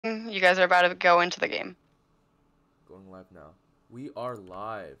You guys are about to go into the game. Going live now. We are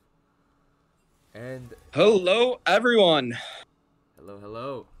live. And hello, everyone. hello,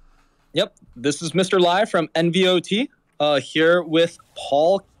 hello. Yep, this is Mr. Live from NVOT, here with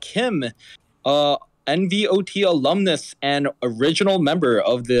Paul Kim, NVOT alumnus and original member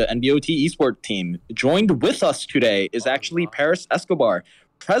of the NVOT esports team. Joined with us today is actually Paris Escobar,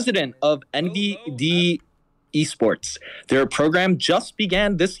 president of NVD esports. Their program just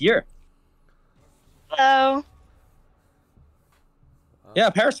began this year. Hello. Yeah,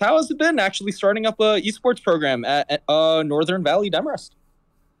 Paris, how has it been actually starting up a esports program at Northern Valley Demorest?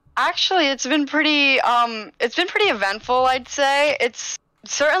 Actually, it's been pretty eventful, I'd say. It's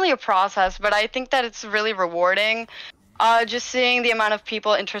certainly a process, but I think that it's really rewarding. Just seeing the amount of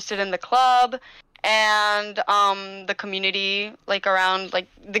people interested in the club and the community, like around like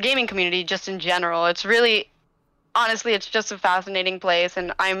the gaming community just in general. It's really, honestly, it's just a fascinating place,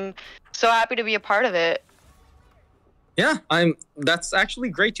 and I'm so happy to be a part of it. Yeah, that's actually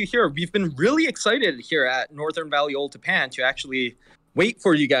great to hear. We've been really excited here at Northern Valley Old Japan to actually wait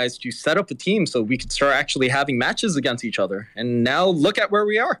for you guys to set up a team so we could start actually having matches against each other. And now look at where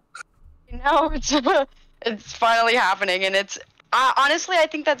we are. It's finally happening, and it's honestly, I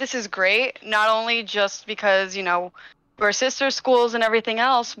think that this is great, not only just because, you know, we're sister schools and everything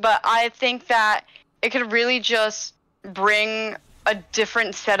else, but I think that it could really just bring a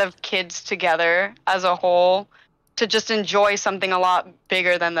different set of kids together as a whole to just enjoy something a lot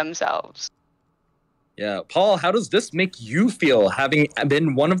bigger than themselves. Yeah, Paul, how does this make you feel, having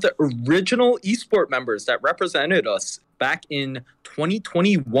been one of the original esport members that represented us back in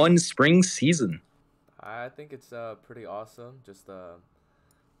 2021 spring season? I think it's pretty awesome, just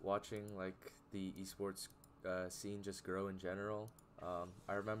watching like the esports scene just grow in general.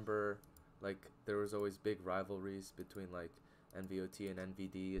 I remember like there was always big rivalries between like NVOT and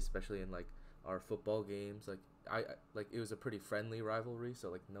NVD, especially in like our football games. Like I like it was a pretty friendly rivalry,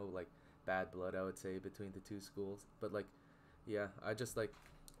 so like no like bad blood, I would say, between the two schools. But like yeah, I just like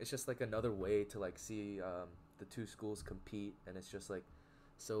it's just like another way to like see the two schools compete, and it's just like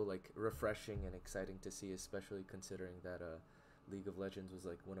so like refreshing and exciting to see, especially considering that League of Legends was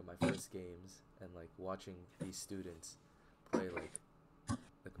like one of my first games, and like watching these students play like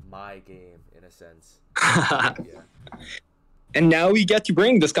my game in a sense. Yeah. And now we get to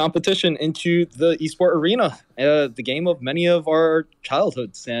bring this competition into the esport arena, the game of many of our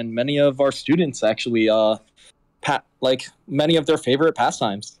childhoods and many of our students actually, like many of their favorite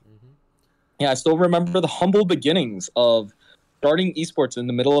pastimes. Mm-hmm. Yeah, I still remember the humble beginnings of starting esports in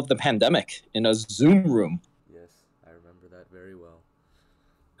the middle of the pandemic in a Zoom room. Yes, I remember that very well.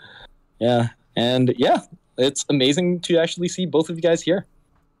 Yeah, and yeah, it's amazing to actually see both of you guys here.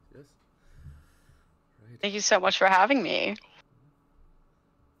 Yes. Right. Thank you so much for having me.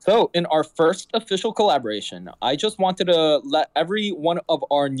 So, in our first official collaboration, I just wanted to let every one of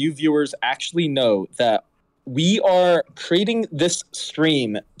our new viewers actually know that we are creating this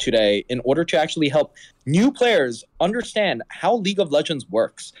stream today in order to actually help new players understand how League of Legends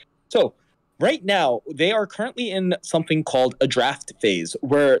works. So, right now, they are currently in something called a draft phase,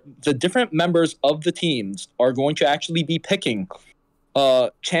 where the different members of the teams are going to actually be picking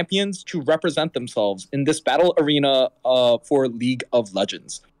champions to represent themselves in this battle arena for League of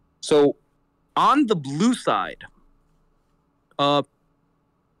Legends. So, on the blue side,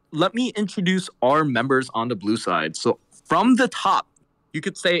 let me introduce our members on the blue side. So, from the top, you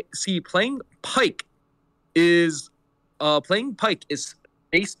could see playing Pike is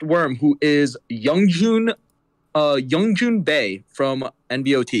Spaced Worm, who is Youngjun Bae from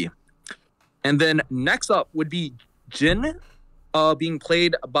NVOT. And then next up would be Jin, being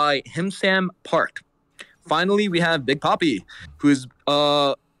played by Himsam Park. Finally, we have Big Poppy,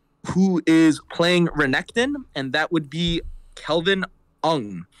 who is playing Renekton, and that would be Kelvin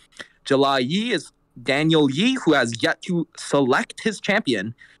Ung. July Yi is Daniel Yi, who has yet to select his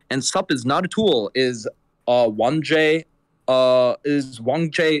champion, and Sup is not a tool is Wang Jae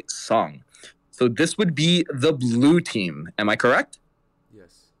Song. So this would be the blue team. Am I correct?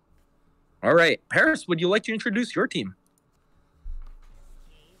 Yes. All right, Paris, would you like to introduce your team?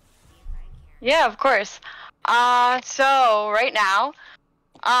 Yeah, of course. So right now,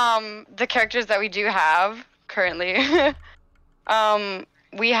 the characters that we do have currently,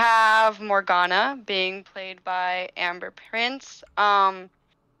 we have Morgana being played by Amber Prince.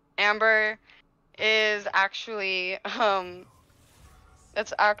 Amber is actually,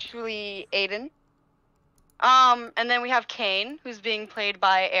 that's actually Aiden. And then we have Kane, who's being played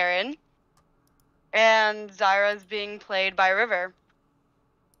by Aaron. And Zyra's being played by River.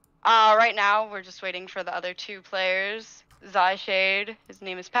 Right now, we're just waiting for the other two players Shade. His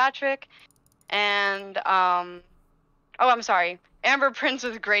name is Patrick. And oh, I'm sorry. Amber Prince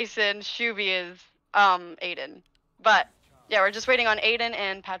with Grayson. Shuby is Aiden. But yeah, we're just waiting on Aiden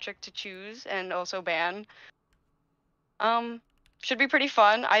and Patrick to choose and also ban. Should be pretty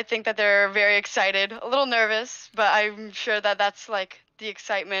fun. I think that they're very excited, a little nervous, but I'm sure that that's like the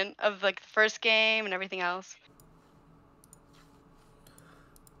excitement of like the first game and everything else.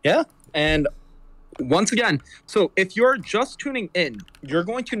 Yeah, and once again, so if you're just tuning in, you're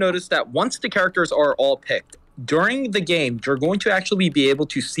going to notice that once the characters are all picked, during the game, you're going to actually be able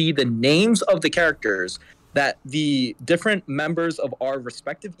to see the names of the characters that the different members of our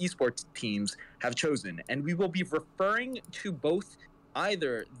respective esports teams have chosen. And we will be referring to both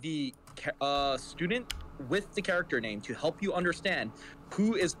either the student with the character name to help you understand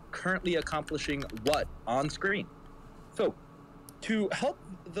who is currently accomplishing what on screen. So, to help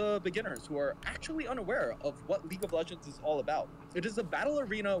the beginners who are actually unaware of what League of Legends is all about, it is a battle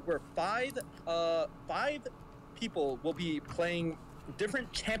arena where five people will be playing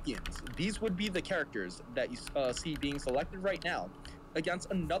different champions. These would be the characters that you see being selected right now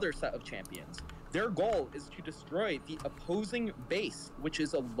against another set of champions. Their goal is to destroy the opposing base, which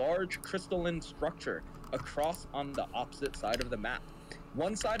is a large crystalline structure across on the opposite side of the map.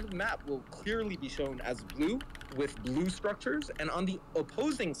 One side of the map will clearly be shown as blue with blue structures, and on the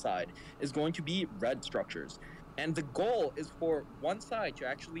opposing side is going to be red structures. And the goal is for one side to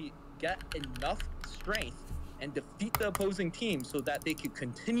actually get enough strength and defeat the opposing team so that they could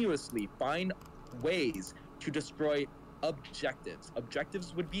continuously find ways to destroy objectives.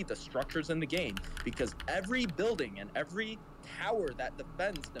 Objectives would be the structures in the game, because every building and every tower that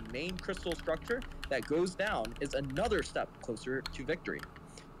defends the main crystal structure that goes down is another step closer to victory.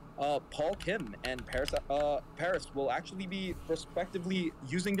 Paul, Kim, and Paris will actually be respectively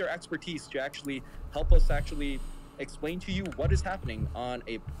using their expertise to actually help us actually explain to you what is happening on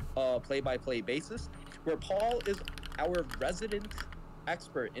a play-by-play basis, where Paul is our resident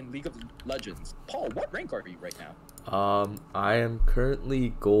expert in League of Legends. Paul, what rank are you right now? I am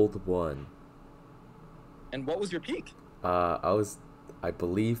currently gold 1. And what was your peak? I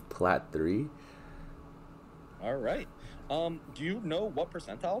believe plat 3. All right. Do you know what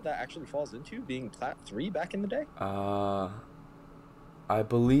percentile that actually falls into, being plat 3 back in the day? I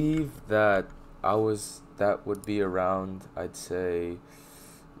believe that that would be around, I'd say,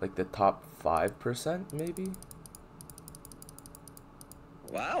 like the top 5% maybe.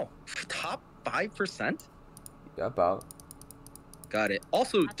 Wow, top 5%? Yeah, about. Got it.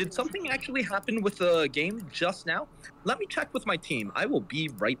 Also, did something actually happen with the game just now? Let me check with my team. I will be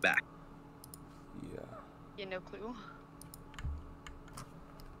right back. Yeah. Yeah, no clue.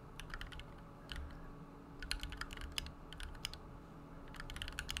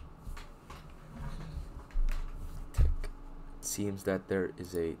 Seems that there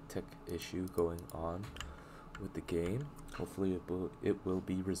is a tech issue going on with the game. Hopefully it will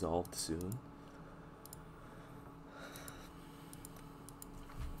be resolved soon.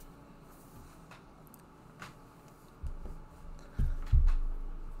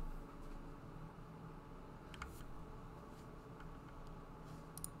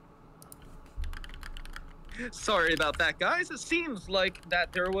 Sorry about that, guys. It seems like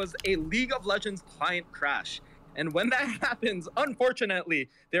that there was a League of Legends client crash. And when that happens, unfortunately,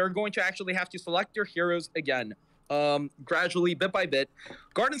 they're going to actually have to select your heroes again, gradually, bit by bit.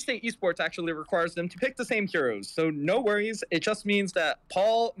 Garden State Esports actually requires them to pick the same heroes. So no worries. It just means that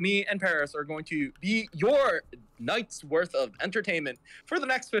Paul, me, and Paris are going to be your night's worth of entertainment for the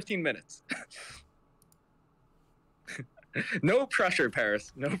next 15 minutes. No pressure,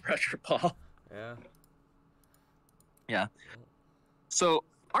 Paris. No pressure, Paul. Yeah. Yeah. So,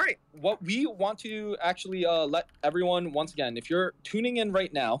 all right, what we want to actually let everyone, once again, if you're tuning in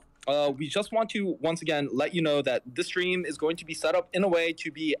right now, we just want to, once again, let you know that this stream is going to be set up in a way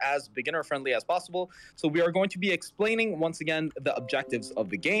to be as beginner-friendly as possible. So we are going to be explaining, once again, the objectives of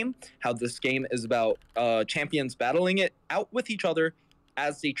the game, how this game is about champions battling it out with each other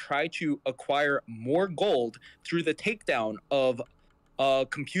as they try to acquire more gold through the takedown of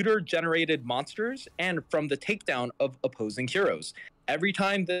computer-generated monsters and from the takedown of opposing heroes. Every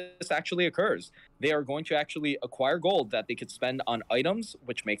time this actually occurs, they are going to actually acquire gold that they could spend on items,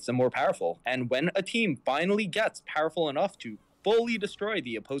 which makes them more powerful. And when a team finally gets powerful enough to fully destroy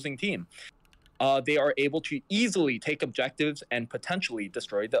the opposing team, they are able to easily take objectives and potentially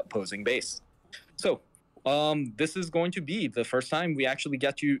destroy the opposing base. So this is going to be the first time we actually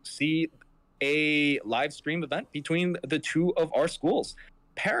get to see a live stream event between the two of our schools.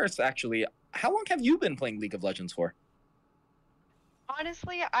 Paris, actually, how long have you been playing League of Legends for?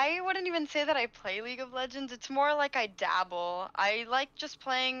 Honestly, I wouldn't even say that I play League of Legends. It's more like I dabble. I like just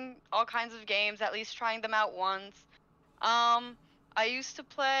playing all kinds of games, at least trying them out once. Um, I used to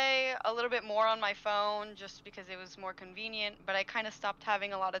play a little bit more on my phone just because it was more convenient, but I kind of stopped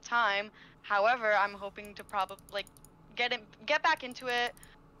having a lot of time. However, I'm hoping to probably like get back into it.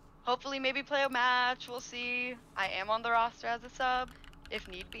 Hopefully, maybe play a match. We'll see. I am on the roster as a sub, if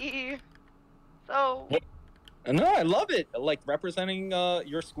need be. So, No, I love it. Like representing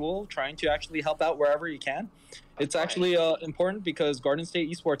your school, trying to actually help out wherever you can. of It's course. actually important because Garden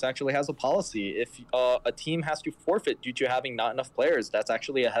State Esports actually has a policy. If a team has to forfeit due to having not enough players, that's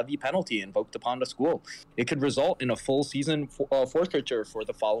actually a heavy penalty invoked upon the school. It could result in a full season forfeiture for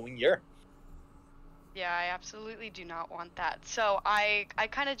the following year. Yeah, I absolutely do not want that. So I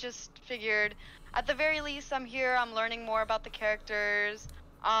kind of just figured, at the very least, I'm here. I'm learning more about the characters.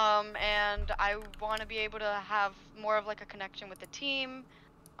 And I want to be able to have more of like a connection with the team,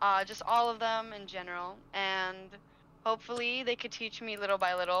 just all of them in general. And hopefully they could teach me little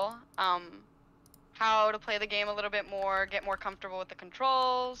by little, how to play the game a little bit more, get more comfortable with the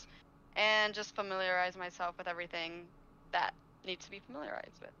controls, and just familiarize myself with everything that needs to be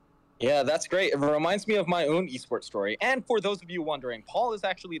familiarized with. Yeah, that's great. It reminds me of my own esports story. And for those of you wondering, Paul is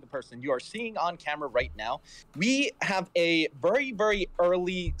actually the person you are seeing on camera right now. We have a very, very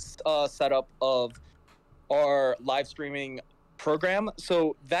early setup of our live streaming program.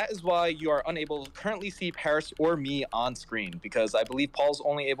 So that is why you are unable to currently see Paris or me on screen, because I believe Paul's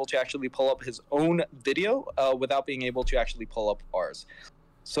only able to actually pull up his own video without being able to actually pull up ours.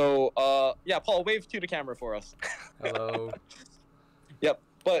 So yeah, Paul, wave to the camera for us. Hello. Yep.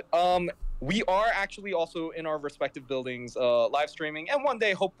 But we are actually also in our respective buildings live streaming, and one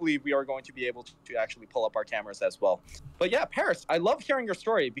day hopefully we are going to be able to actually pull up our cameras as well. But yeah, Paris, I love hearing your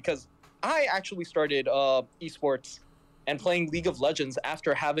story because I actually started esports and playing League of Legends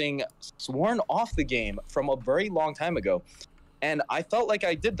after having sworn off the game from a very long time ago. And I felt like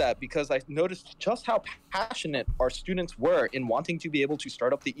I did that because I noticed just how passionate our students were in wanting to be able to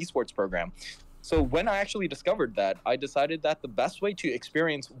start up the esports program. So when I actually discovered that, I decided that the best way to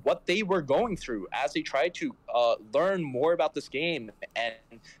experience what they were going through as they tried to learn more about this game and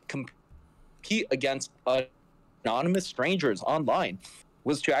compete against anonymous strangers online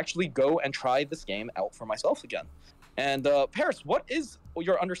was to actually go and try this game out for myself again. And Paris, what is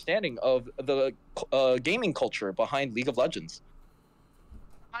your understanding of the gaming culture behind League of Legends?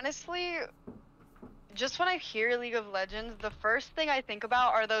 Honestly, just when I hear League of Legends, the first thing I think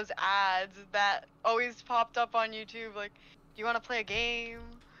about are those ads that always popped up on YouTube, like, do you want to play a game?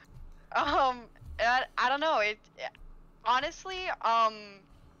 And I don't know. Honestly,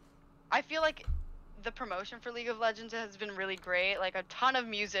 I feel like the promotion for League of Legends has been really great. Like a ton of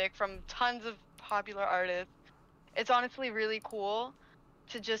music from tons of popular artists. It's honestly really cool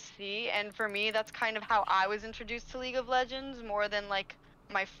to just see, and for me, that's kind of how I was introduced to League of Legends, more than like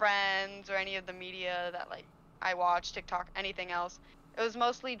my friends or any of the media that like I watch, TikTok, anything else. It was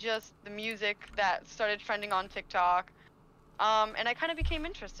mostly just the music that started trending on TikTok. And I kind of became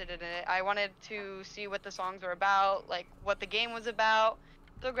interested in it. I wanted to see what the songs were about, like what the game was about.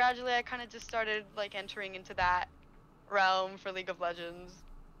 So gradually I kind of just started like entering into that realm for League of Legends.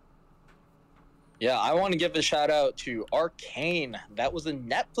 Yeah, I want to give a shout out to Arcane. That was a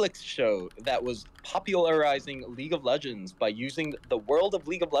Netflix show that was popularizing League of Legends by using the world of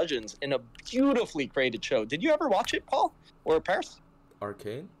League of Legends in a beautifully created show. Did you ever watch it, Paul? Or Paris?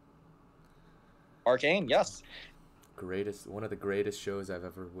 Arcane? Arcane, yes. One of the greatest shows I've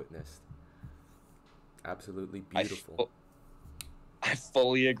ever witnessed. Absolutely beautiful. I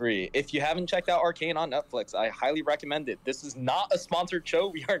fully agree. If you haven't checked out Arcane on Netflix, I highly recommend it. This is not a sponsored show.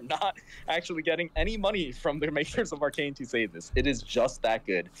 We are not actually getting any money from the makers of Arcane to say this. It is just that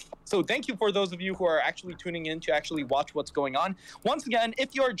good. So thank you for those of you who are actually tuning in to actually watch what's going on. Once again,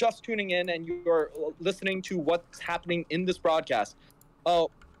 if you are just tuning in and you are listening to what's happening in this broadcast,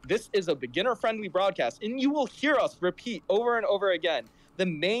 this is a beginner-friendly broadcast, and you will hear us repeat over and over again the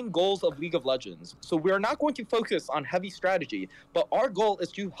main goals of League of Legends. So we are not going to focus on heavy strategy, but our goal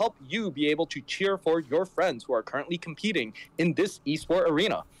is to help you be able to cheer for your friends who are currently competing in this esport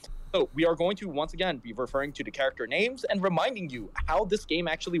arena. So we are going to once again be referring to the character names and reminding you how this game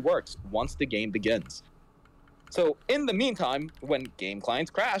actually works once the game begins. So in the meantime, when game clients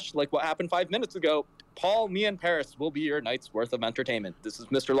crash, like what happened 5 minutes ago, Paul, me, and Paris will be your night's worth of entertainment. This is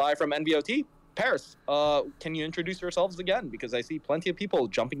Mr. Live from NVOT. Paris, can you introduce yourselves again? Because I see plenty of people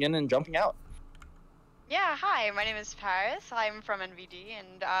jumping in and jumping out. Yeah, hi, my name is Paris. I'm from NVD,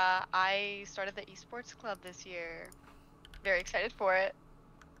 and I started the esports club this year. Very excited for it.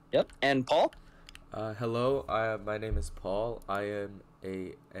 Yep. And Paul? Hello, my name is Paul. I am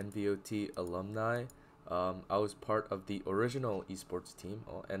a NVOT alumni. I was part of the original esports team,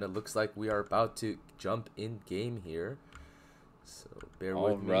 and it looks like we are about to jump in game here. So bear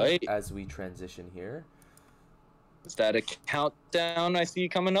All with me right. as we transition here. Is that a countdown I see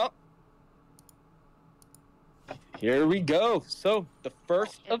coming up? Here we go. So the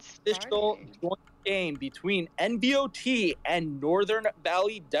first It's official starting. joint game between NVOT and Northern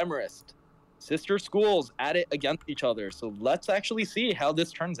Valley Demarest. Sister schools at it against each other. So let's actually see how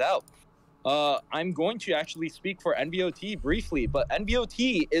this turns out. I'm going to actually speak for NVOT briefly, but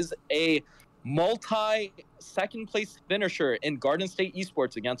NVOT is a multi second place finisher in Garden State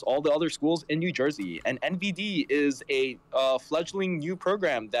Esports against all the other schools in New Jersey. And NVD is a fledgling new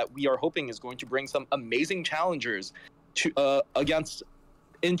program that we are hoping is going to bring some amazing challengers to against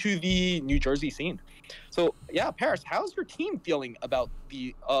into the New Jersey scene. So yeah, Paris, how's your team feeling about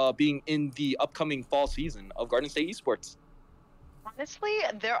the being in the upcoming fall season of Garden State Esports? Honestly,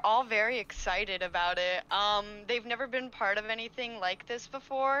 they're all very excited about it. They've never been part of anything like this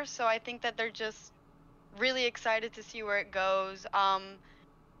before, so I think that they're just really excited to see where it goes.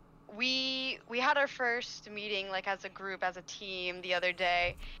 We had our first meeting like as a group, as a team the other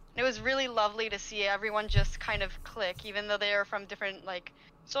day. And it was really lovely to see everyone just kind of click, even though they are from different like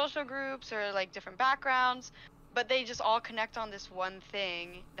social groups or like different backgrounds, but they just all connect on this one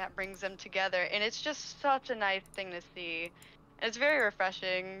thing that brings them together. And it's just such a nice thing to see. And it's very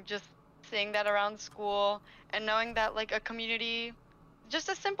refreshing just seeing that around school and knowing that like a community just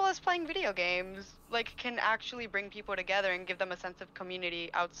as simple as playing video games like can actually bring people together and give them a sense of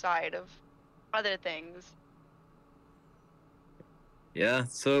community outside of other things. Yeah,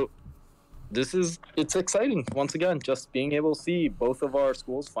 so it's exciting once again, just being able to see both of our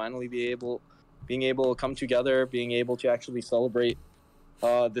schools finally being able to come together, being able to actually celebrate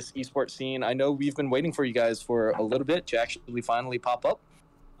this esports scene. I know we've been waiting for you guys for a little bit to actually finally pop up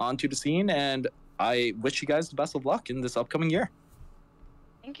onto the scene, and I wish you guys the best of luck in this upcoming year.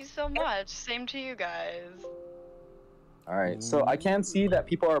 Thank you so much. Same to you guys. All right, so I can see that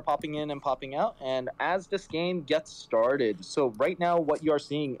people are popping in and popping out, and as this game gets started, so right now what you are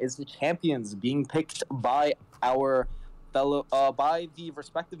seeing is the champions being picked by our by the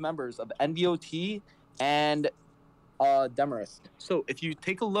respective members of NVOT and Demarest. So if you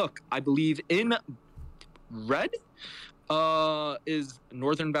take a look, I believe in red is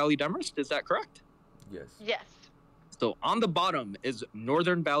Northern Valley Demarest. Is that correct? Yes. Yes. So on the bottom is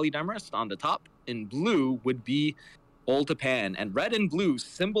Northern Valley Demarest. On the top in blue would be Old Japan, and red and blue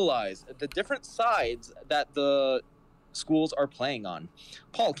symbolize the different sides that the schools are playing on.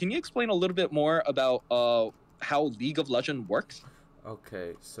 Paul, can you explain a little bit more about how League of Legends works?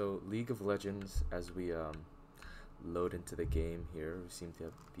 Okay, so League of Legends, as we load into the game here, we seem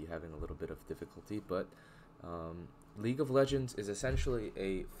to be having a little bit of difficulty, but League of Legends is essentially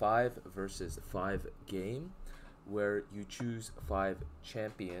a 5 versus 5 game where you choose 5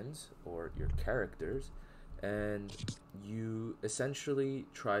 champions or your characters, and you essentially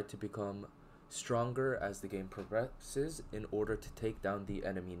try to become stronger as the game progresses in order to take down the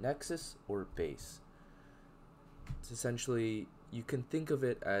enemy nexus or base. It's essentially, you can think of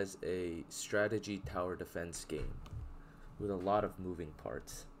it as a strategy tower defense game with a lot of moving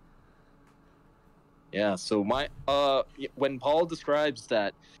parts. Yeah, so when Paul describes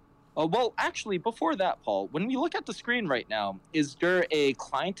that, well, actually, before that, Paul, when we look at the screen right now, is there a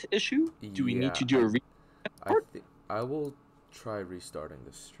client issue? Do we need to do a restart? I will try restarting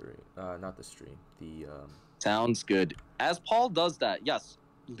the stream. Not the stream. The Sounds good. As Paul does that, yes,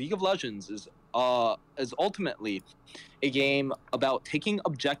 League of Legends is ultimately a game about taking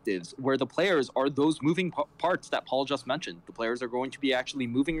objectives where the players are those moving parts that Paul just mentioned. The players are going to be actually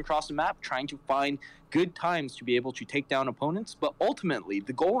moving across the map, trying to find good times to be able to take down opponents. But ultimately,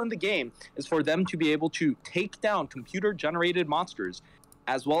 the goal in the game is for them to be able to take down computer-generated monsters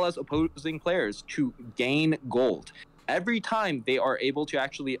as well as opposing players to gain gold. Every time they are able to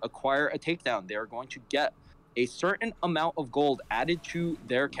actually acquire a takedown, they are going to get a certain amount of gold added to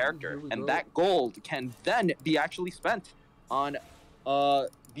their character, and that gold can then be actually spent on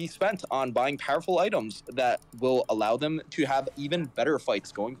buying powerful items that will allow them to have even better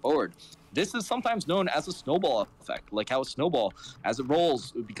fights going forward. This is sometimes known as a snowball effect, like how a snowball, as it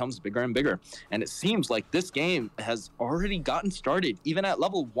rolls, it becomes bigger and bigger. And it seems like this game has already gotten started, even at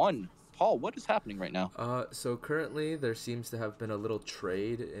level 1. Paul, what is happening right now? So currently there seems to have been a little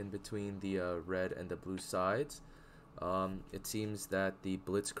trade in between the red and the blue sides. It seems that the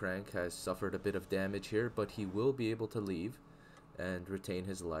Blitzcrank has suffered a bit of damage here, but he will be able to leave and retain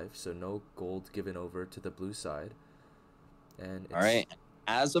his life, so no gold given over to the blue side. And it's, all right.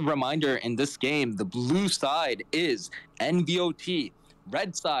 as a reminder, in this game, the blue side is NVOT.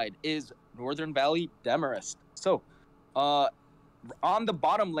 Red side is Northern Valley Demarest. So, on the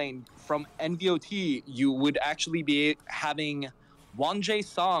bottom lane from NVOT, you would actually be having Wonjae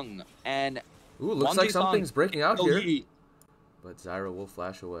Song and Ooh, looks like Wonjae Song. something's breaking out here. But Zyra will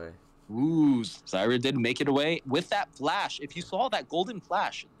flash away. Ooh, Zyra did make it away with that flash. If you saw that golden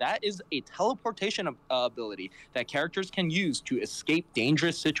flash, that is a teleportation ability that characters can use to escape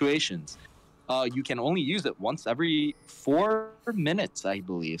dangerous situations. You can only use it once every 4 minutes, I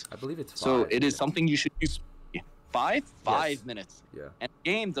believe. I believe it's 5. So it is something you should use. 5 Yes. minutes. Yeah. And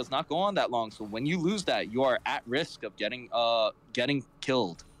the game does not go on that long. So when you lose that, you are at risk of getting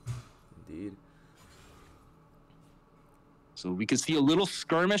killed. Indeed. So we could see a little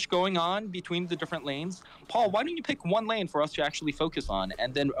skirmish going on between the different lanes. Paul, why don't you pick one lane for us to actually focus on,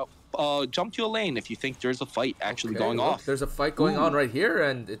 and then jump to a lane if you think there's a fight actually going off. There's a fight going on right here,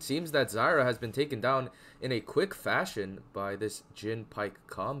 and it seems that Zyra has been taken down in a quick fashion by this Jhin Pyke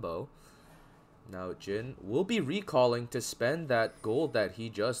combo. Now Jhin will be recalling to spend that gold that he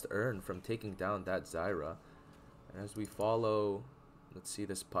just earned from taking down that Zyra. And as we follow, let's see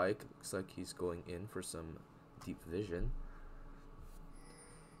this Pyke. Looks like he's going in for some deep vision.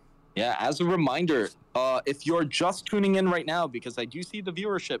 Yeah, as a reminder, if you're just tuning in right now, because I do see the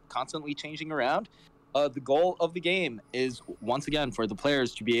viewership constantly changing around, the goal of the game is, once again, for the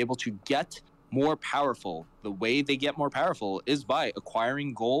players to be able to get more powerful. The way they get more powerful is by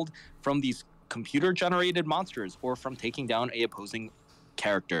acquiring gold from these computer-generated monsters or from taking down a opposing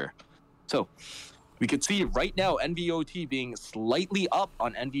character. So we could see right now NVOT being slightly up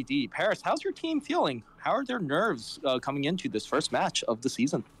on NVD. Paris, how's your team feeling? How are their nerves coming into this first match of the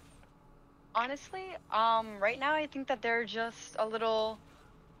season? Honestly, right now I think that they're just a little,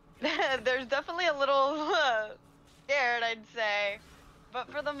 there's definitely a little scared, I'd say.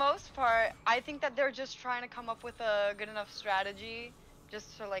 But for the most part, I think that they're just trying to come up with a good enough strategy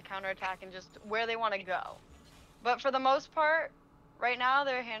just to like counterattack and just where they want to go. But for the most part, right now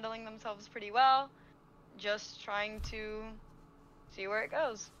they're handling themselves pretty well, just trying to see where it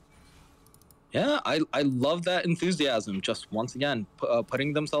goes. Yeah, I love that enthusiasm. Just once again,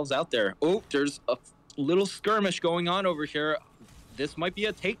 putting themselves out there. Oh, there's a little skirmish going on over here. This might be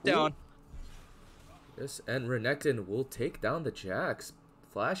a takedown. Ooh. Yes, and Renekton will take down the Jax.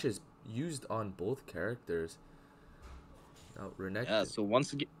 Flash is used on both characters. Now Renekton. Yeah, so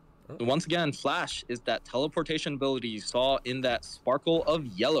once again, Flash is that teleportation ability you saw in that sparkle of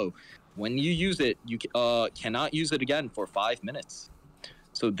yellow. When you use it, you cannot use it again for 5 minutes.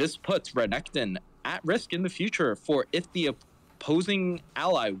 So this puts Renekton at risk in the future for if the opposing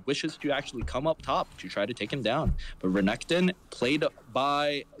ally wishes to actually come up top to try to take him down. But Renekton, played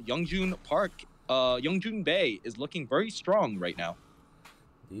by Youngjun Park, Youngjun Bae, is looking very strong right now.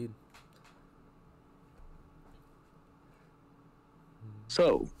 Indeed.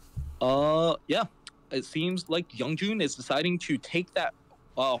 So, yeah, it seems like Youngjun is deciding to take that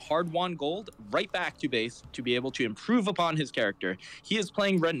hard-won gold right back to base to be able to improve upon his character. He is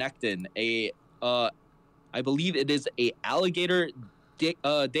playing Renekton, I believe it is a alligator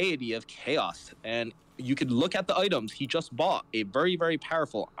deity of chaos, and you could look at the items. He just bought a very, very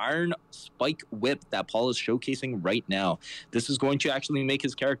powerful iron spike whip that Paul is showcasing right now. This is going to actually make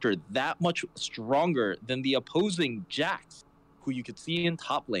his character that much stronger than the opposing Jax, who you could see in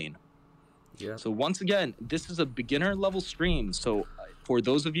top lane. Yeah. So once again, this is a beginner level stream. So for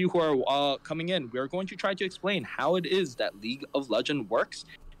those of you who are coming in, we are going to try to explain how it is that League of Legends works.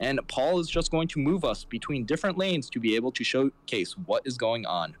 And Paul is just going to move us between different lanes to be able to showcase what is going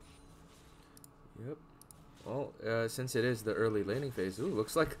on. Yep. Well, since it is the early laning phase,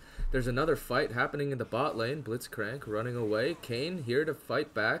 looks like there's another fight happening in the bot lane. Blitzcrank running away. Kayn here to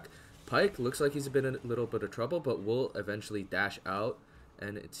fight back. Pyke looks like he's been in a little bit of trouble, but will eventually dash out.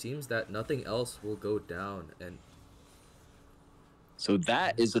 And it seems that nothing else will go down. And so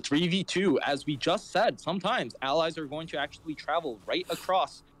that is a 3v2. As we just said, sometimes allies are going to actually travel right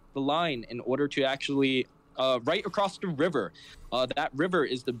across the line in order to actually right across the river. That river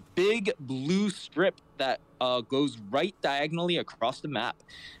is the big blue strip that goes right diagonally across the map.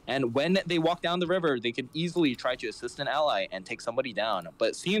 And when they walk down the river, they can easily try to assist an ally and take somebody down. But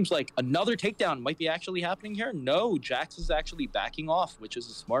it seems like another takedown might be actually happening here. No, Jax is actually backing off, which is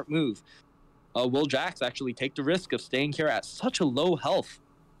a smart move. Will Jax actually take the risk of staying here at such a low health?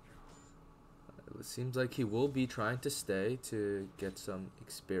 It seems like he will be trying to stay to get some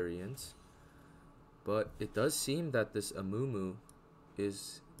experience. But it does seem that this Amumu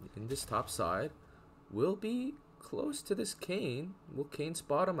is in this top side. Will be close to this Kayn. Will Kayn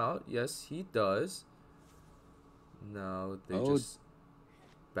spot him out? Yes, he does. Now they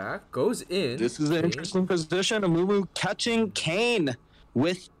back, goes in. This is an Kane. interesting position. Amumu catching Kane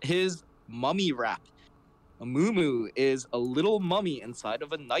with his mummy wrap. Amumu is a little mummy inside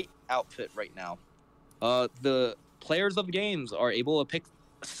of a knight outfit right now. The players of games are able to pick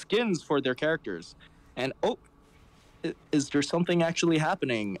skins for their characters. And oh, is there something actually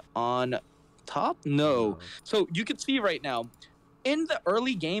happening on top? No. So you can see right now, in the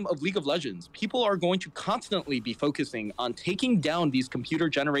early game of League of Legends, people are going to constantly be focusing on taking down these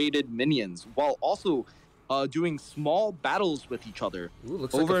computer-generated minions while also doing small battles with each other. Ooh,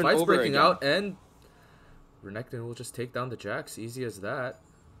 looks like a fight's breaking again. out, and Renekton will just take down the Jax. Easy as that.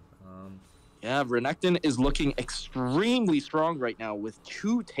 Yeah, Renekton is looking extremely strong right now with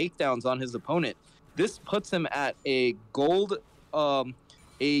 2 takedowns on his opponent. This puts him at a gold advantage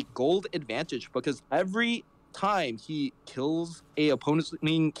because every time he kills a opponent's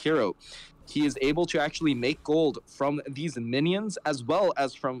hero, he is able to actually make gold from these minions as well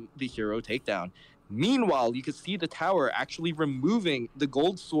as from the hero takedown. Meanwhile, you can see the tower actually removing the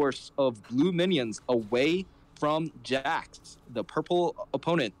gold source of blue minions away from Jax, the purple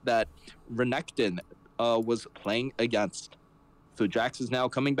opponent that Renekton was playing against. So Jax is now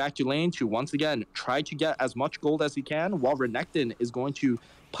coming back to lane to once again try to get as much gold as he can, while Renekton is going to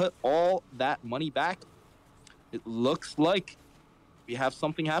put all that money back. It looks like we have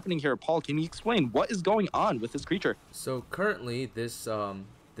something happening here. Paul, can you explain what is going on with this creature? So currently, this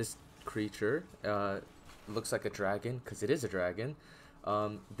creature looks like a dragon because it is a dragon.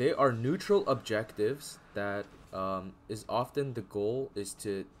 They are neutral objectives that is often the goal is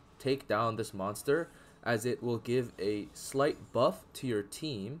to take down this monster, as it will give a slight buff to your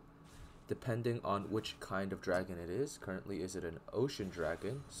team depending on which kind of dragon it is. Currently, is it an ocean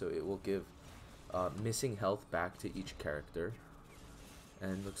dragon? So it will give missing health back to each character.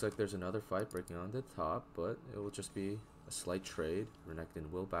 And looks like there's another fight breaking on the top, but it will just be a slight trade.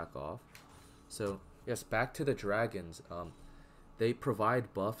 Renekton will back off. So yes, back to the dragons. They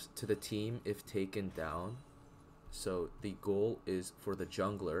provide buffs to the team if taken down. So the goal is for the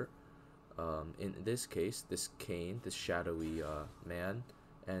jungler, in this case, this Kane, this shadowy man,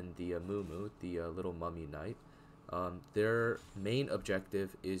 and the Mumu, the little mummy knight. Their main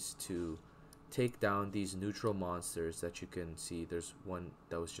objective is to take down these neutral monsters that you can see. There's one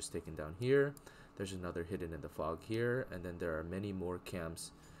that was just taken down here. There's another hidden in the fog here, and then there are many more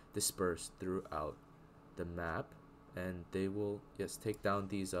camps dispersed throughout the map, and they will take down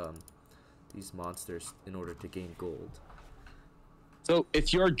these monsters in order to gain gold. So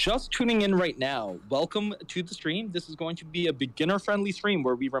if you're just tuning in right now, welcome to the stream. This is going to be a beginner-friendly stream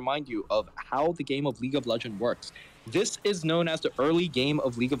where we remind you of how the game of League of Legends works. This is known as the early game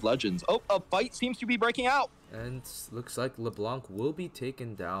of League of Legends. Oh, a fight seems to be breaking out. And looks like LeBlanc will be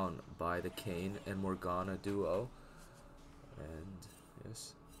taken down by the Kane and Morgana duo. And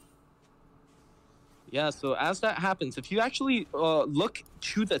yes. Yeah, so as that happens, if you actually look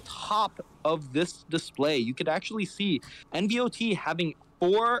to the top of this display, you could actually see NVOT having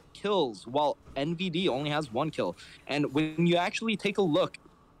 4 kills while NVD only has 1 kill. And when you actually take a look,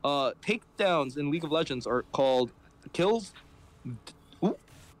 takedowns in League of Legends are called kills. Ooh,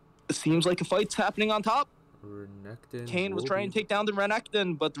 it seems like a fight's happening on top. Renekton Kane was trying to take down the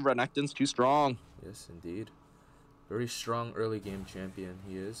Renekton, but the Renekton's too strong. Yes, indeed. Very strong early game champion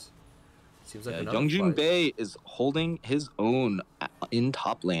he is. Seems like Youngjun Bei is holding his own in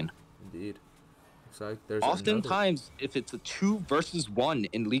top lane. Indeed. Looks like there's oftentimes if it's a 2 versus 1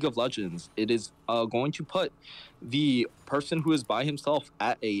 in League of Legends, it is going to put the person who is by himself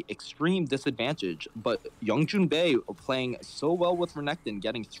at a extreme disadvantage. But Youngjun Bei playing so well with Renekton,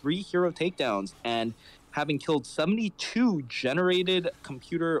 getting 3 hero takedowns and having killed 72 generated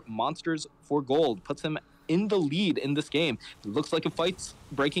computer monsters for gold, puts him in the lead in this game. It looks like a fight's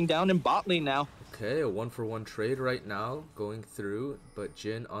breaking down in bot lane now. Okay, a 1-for-1 trade right now going through, but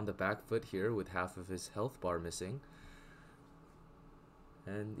Jin on the back foot here with half of his health bar missing.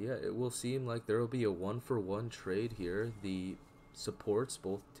 And yeah, it will seem like there will be a 1-for-1 trade here. The supports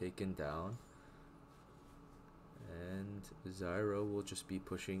both taken down, and Zyro will just be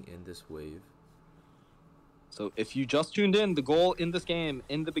pushing in this wave. So if you just tuned in, the goal in this game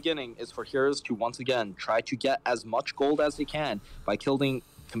in the beginning is for heroes to once again try to get as much gold as they can by killing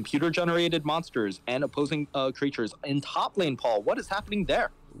computer-generated monsters and opposing creatures in top lane. Paul, what is happening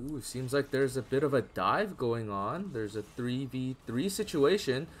there? Ooh, seems like there's a bit of a dive going on. There's a 3v3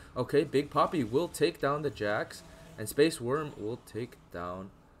 situation. Okay, Big Poppy will take down the Jax, and Space Worm will take down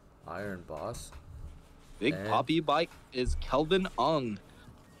Iron Boss. Big Poppy bike is Kelvin Ung.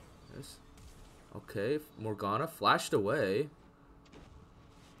 Yes. Okay, Morgana flashed away.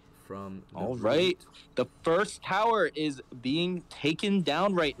 from the All right. The first tower is being taken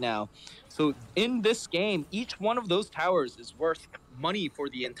down right now. So in this game, each one of those towers is worth money for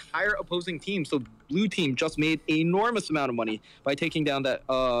the entire opposing team. So blue team just made an enormous amount of money by taking down that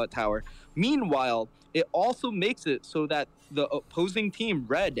tower. Meanwhile, it also makes it so that the opposing team,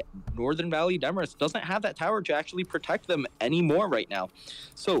 red, Northern Valley Demarest, doesn't have that tower to actually protect them anymore right now.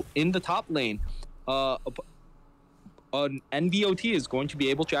 So in the top lane, an NVOT is going to be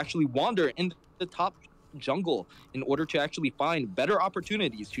able to actually wander in the top jungle in order to actually find better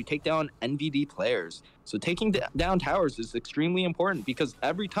opportunities to take down NVD players. So taking down towers is extremely important because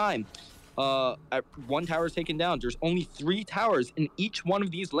every time one tower is taken down, there's only 3 towers in each one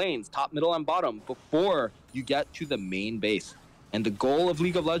of these lanes, top, middle, and bottom, before you get to the main base. And the goal of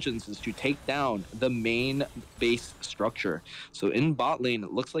League of Legends is to take down the main base structure. So in bot lane,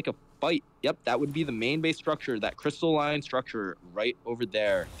 it looks like a fight. Yep, that would be the main base structure, that crystalline structure right over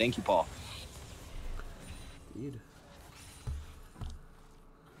there. Thank you, Paul. Indeed.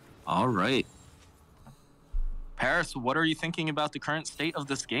 All right. Paris, what are you thinking about the current state of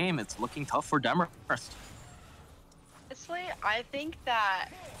this game? It's looking tough for Demarest. Honestly, I think that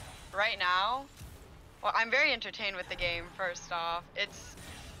right now, well, I'm very entertained with the game, first off. It's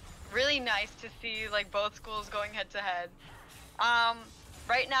really nice to see like both schools going head to head.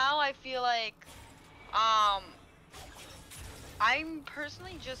 Right now I feel like I'm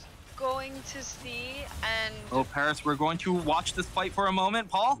personally just going to see and Oh, Paris, we're going to watch this fight for a moment,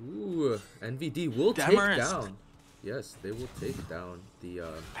 Paul. Ooh, NVD will Demarest. take down. Yes, they will take down the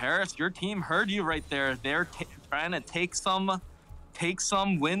Paris, your team heard you right there. They're trying to take some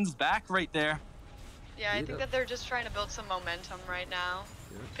wins back right there. yeah, I think that they're just trying to build some momentum right now.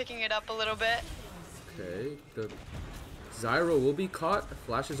 Yeah. Picking it up a little bit. Okay, the Zyro will be caught,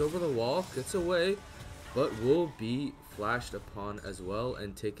 flashes over the wall, gets away, but will be flashed upon as well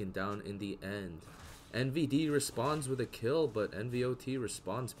and taken down in the end. NVD responds with a kill, but NVOT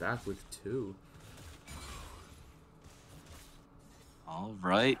responds back with 2. All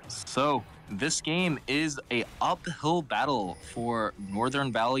right, so this game is a uphill battle for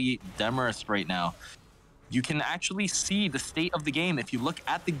Northern Valley Demarest right now. You can actually see the state of the game if you look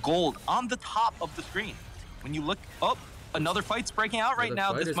at the gold on the top of the screen. When you look up, another fight's breaking out right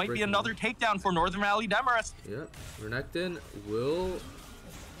now. This might be another takedown for Northern Valley Demarest. Yep, Renekton will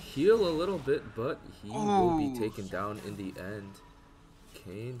heal a little bit, but he will be taken down in the end.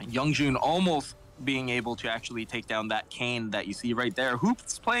 Kane. Youngjun almost being able to actually take down that Kane that you see right there.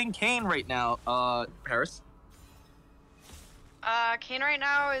 Who's playing Kane right now, Paris? Kane right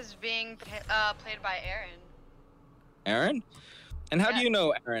now is being played by Aaron. Aaron? And how do you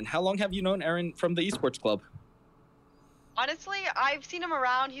know Aaron? How long have you known Aaron from the esports club? Honestly, I've seen him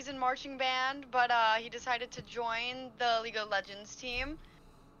around. He's in marching band, but he decided to join the League of Legends team.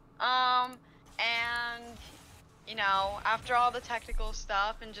 And you know, after all the technical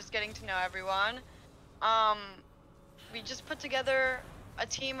stuff and just getting to know everyone, we just put together a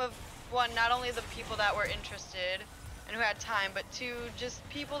team of, one, not only the people that were interested and who had time, but 2, just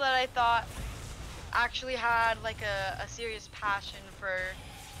people that I thought actually had like a serious passion for,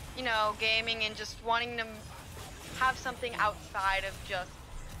 you know, gaming and just wanting to have something outside of just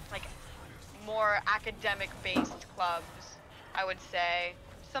like more academic based clubs, I would say.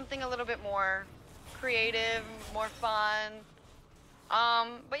 Something a little bit more creative, more fun.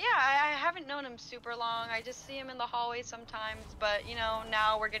 But yeah, I haven't known him super long. I just see him in the hallways sometimes, but you know,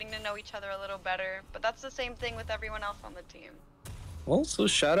 now we're getting to know each other a little better. But that's the same thing with everyone else on the team. Well, so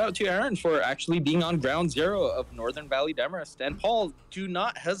shout out to Aaron for actually being on ground zero of Northern Valley Demarest. And Paul, do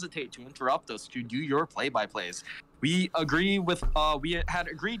not hesitate to interrupt us to do your play-by-plays. We agree with, we had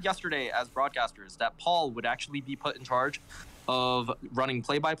agreed yesterday as broadcasters that Paul would actually be put in charge of running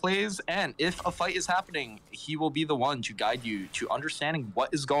play-by-plays, and if a fight is happening, he will be the one to guide you to understanding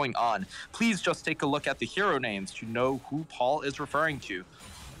what is going on. Please just take a look at the hero names to know who Paul is referring to.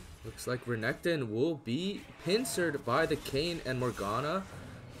 Looks like Renekton will be pincered by the Kane and Morgana.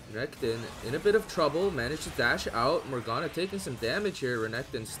 Renekton in a bit of trouble, managed to dash out. Morgana taking some damage here.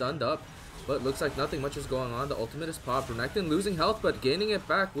 Renekton stunned up, but looks like nothing much is going on. The ultimate is popped. Renekton losing health, but gaining it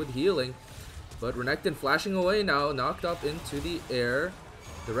back with healing. But Renekton flashing away now, knocked up into the air.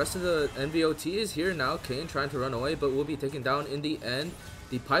 The rest of the NVOT is here now. Kane trying to run away, but will be taken down in the end.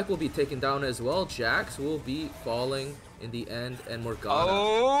 The Pipe will be taken down as well. Jax will be falling in the end, and Morgana.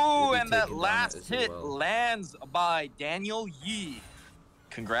 Oh, and that last hit lands by Daniel Yee.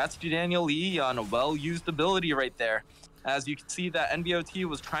 Congrats to Daniel Yee on a well-used ability right there. As you can see, that NVOT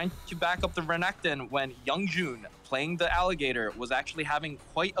was trying to back up the Renekton when Youngjun, playing the Alligator, was actually having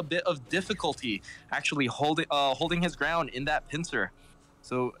quite a bit of difficulty actually holding his ground in that pincer.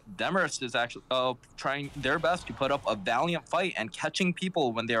 So Demarest is actually trying their best to put up a valiant fight and catching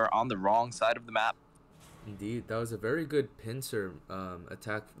people when they are on the wrong side of the map. Indeed, that was a very good pincer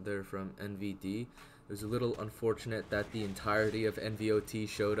attack there from NVD. It was a little unfortunate that the entirety of NVOT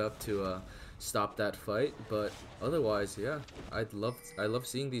showed up to stop that fight, but otherwise, yeah, I love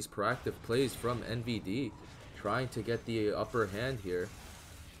seeing these proactive plays from NVD, trying to get the upper hand here.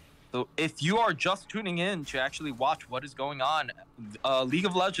 So if you are just tuning in to actually watch what is going on, League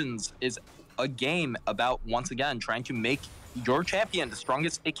of Legends is a game about, once again, trying to make your champion the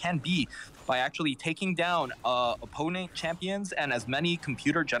strongest it can be by actually taking down opponent champions and as many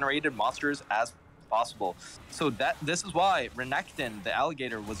computer-generated monsters as possible. So this is why Renekton, the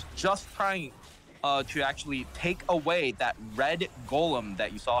alligator, was just trying to actually take away that red golem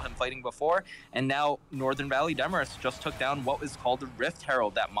that you saw him fighting before, and now Northern Valley Demarest just took down what is called the Rift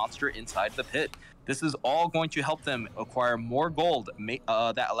Herald, that monster inside the pit. This is all going to help them acquire more gold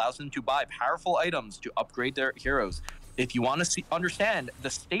that allows them to buy powerful items to upgrade their heroes. If you want to understand the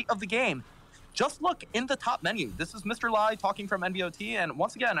state of the game, just look in the top menu. This is Mr. Lai talking from NVOT, and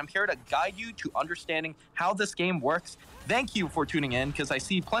once again, I'm here to guide you to understanding how this game works. Thank you for tuning in, because I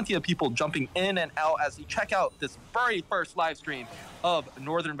see plenty of people jumping in and out as you check out this very first live stream of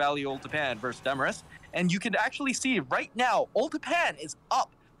Northern Valley Ultipan versus Demarest. And you can actually see right now, Ultipan is up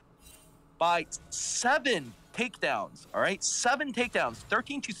by 7 takedowns, all right? 7 takedowns,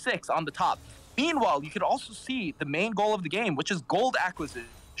 13-6 on the top. Meanwhile, you can also see the main goal of the game, which is gold acquisition.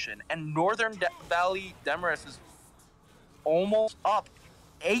 And Northern Valley Demarest is almost up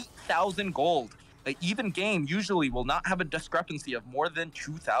 8,000 gold. An even game usually will not have a discrepancy of more than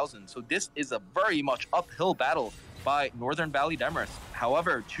 2,000. So this is a very much uphill battle by Northern Valley Demarest.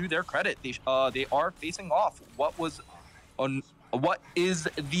 However, to their credit, they are facing off what is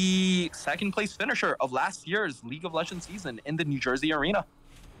the second place finisher of last year's League of Legends season in the New Jersey arena.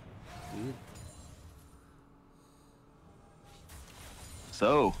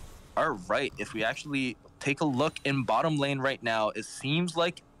 So, all right, if we actually take a look in bottom lane right now, it seems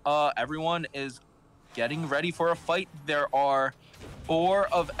like everyone is getting ready for a fight. There are 4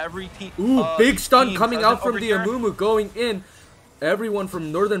 of every team. Ooh, big stun coming out from the Amumu, going in. Everyone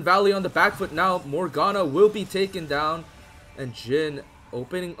from Northern Valley on the back foot now. Morgana will be taken down. And Jin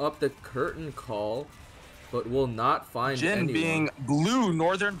opening up the curtain call, but will not find Jin anyone. being blue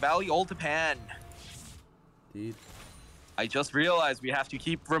Northern Valley Ultipan. Indeed. I just realized we have to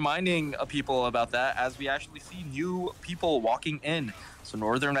keep reminding people about that as we actually see new people walking in. So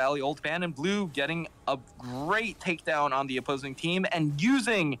Northern Valley Ultipan in blue getting a great takedown on the opposing team and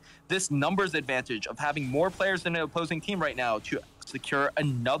using this numbers advantage of having more players in the opposing team right now to secure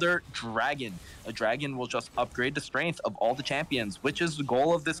another dragon. A dragon will just upgrade the strength of all the champions, which is the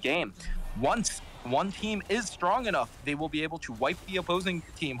goal of this game. Once one team is strong enough, they will be able to wipe the opposing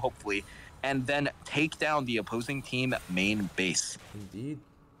team, hopefully, and then take down the opposing team main base. Indeed.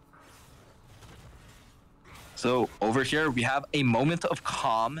 So over here, we have a moment of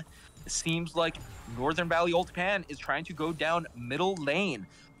calm. It seems like Northern Valley Ultipan is trying to go down middle lane.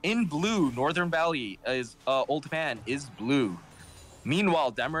 In blue, Northern Valley is Ultipan is blue.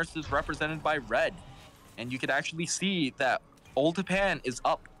 Meanwhile, Demarest is represented by red. And you can actually see that Ultipan is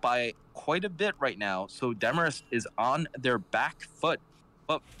up by quite a bit right now. So Demarest is on their back foot.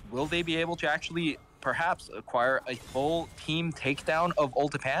 But will they be able to actually perhaps acquire a full team takedown of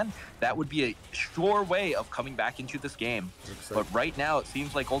Ultipan? That would be a sure way of coming back into this game. But right now, it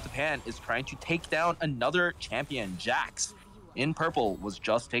seems like Ultipan is trying to take down another champion. Jax in purple was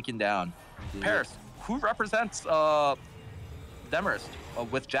just taken down. Indeed. Paris, who represents Demarest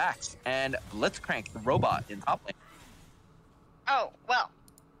with Jax and Blitzcrank, the robot, in top lane? Oh, well,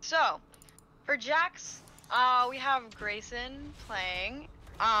 so for Jax, we have Grayson playing,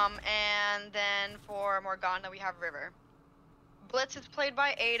 and then for Morgana, we have River. Blitz is played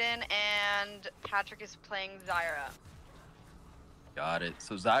by Aiden, and Patrick is playing Zyra. Got it.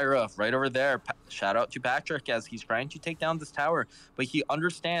 So Zyra, right over there. Shout out to Patrick as he's trying to take down this tower, but he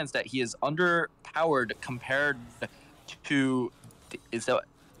understands that he is underpowered compared to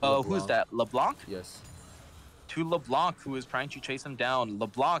who's that? LeBlanc? Yes. To LeBlanc, who is trying to chase him down.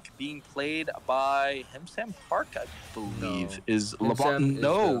 LeBlanc being played by Himsam Park, I believe. No. Is Himsam LeBlanc? is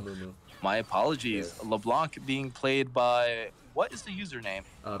No. Mumu. My apologies. Yes. LeBlanc being played by, what is the username?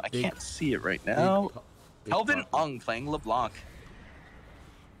 I can't see it right now. Kelvin Ung playing LeBlanc.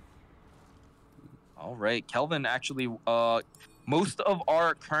 All right, Kelvin actually, most of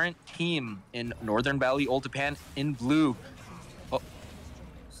our current team in Northern Valley Ultipan in blue.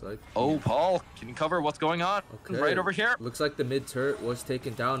 Oh, Paul, can you cover what's going on right over here? Looks like the mid turret was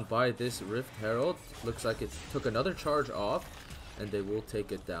taken down by this Rift Herald. Looks like it took another charge off. and they will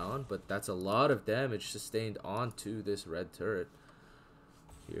take it down, but that's a lot of damage sustained onto this red turret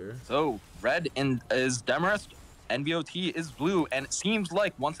here. So red is Demarest, NVOT is blue, and it seems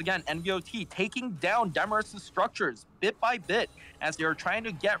like once again NVOT taking down Demarest's structures bit by bit as they are trying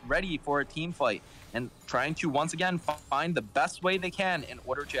to get ready for a team fight and trying to once again find the best way they can in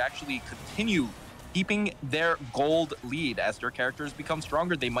order to actually continue keeping their gold lead. As their characters become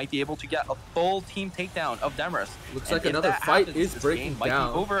stronger, they might be able to get a full team takedown of Demarest. Looks like another fight is breaking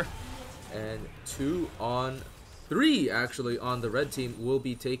down. Over. And 2 on 3 actually on the red team will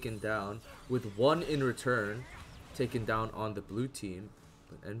be taken down, with 1 in return taken down on the blue team.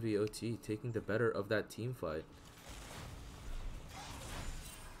 But NVOT taking the better of that team fight.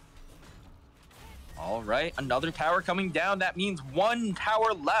 All right, another tower coming down. That means 1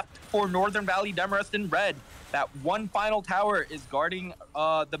 tower left for Northern Valley Demarest in red. That 1 final tower is guarding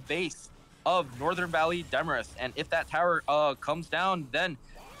the base of Northern Valley Demarest. And if that tower comes down, then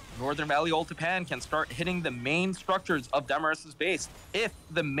Northern Valley Ultipan can start hitting the main structures of Demarest's base. If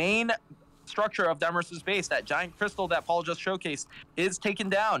the main structure of Demarest's base, that giant crystal that Paul just showcased, is taken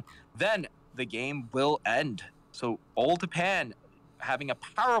down, then the game will end. So Ultipan having a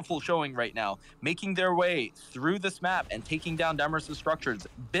powerful showing right now, making their way through this map and taking down Demarest's structures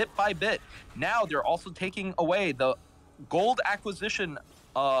bit by bit. Now they're also taking away the gold acquisition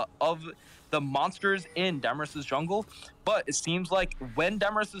of the monsters in Demarest's jungle, but it seems like when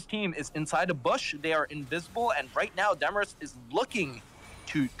Demarest's team is inside a bush, they are invisible, and right now Demarest is looking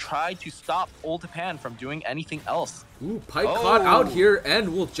to try to stop Ultipan from doing anything else. Ooh, Pike caught out here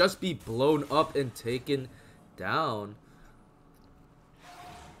and will just be blown up and taken down.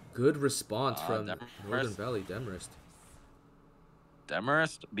 Good response from Northern Valley Demarest.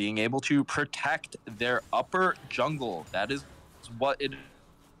 Demarest being able to protect their upper jungle. That is what it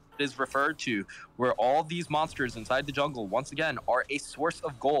is referred to, where all these monsters inside the jungle, once again, are a source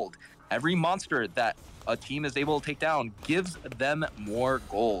of gold. Every monster that a team is able to take down gives them more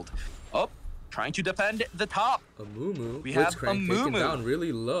gold. Oh, trying to defend the top. Amumu. We have Blitzcrank taken down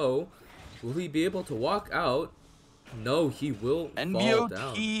really low. Will he be able to walk out? No, he will fall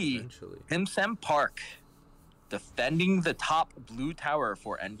down eventually. Himsem Park defending the top blue tower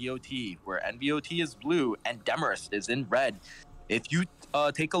for NVOT, where NVOT is blue and Demarest is in red. If you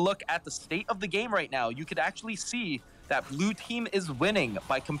take a look at the state of the game right now, you could actually see that blue team is winning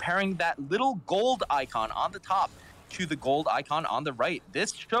by comparing that little gold icon on the top to the gold icon on the right.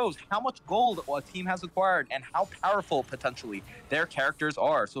 This shows how much gold a team has acquired and how powerful potentially their characters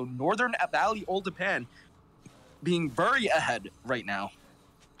are. So Northern Valley Ultipan being very ahead right now,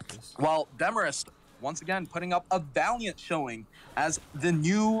 while Demarest once again putting up a valiant showing as the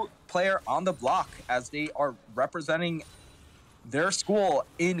new player on the block, as they are representing their school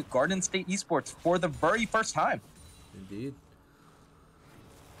in Garden State Esports for the very first time. Indeed.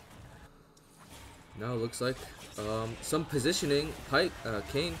 Now it looks like some positioning. Pike,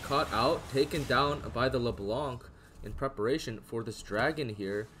 Kane caught out, taken down by the LeBlanc in preparation for this dragon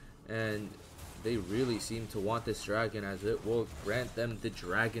here, and they really seem to want this dragon, as it will grant them the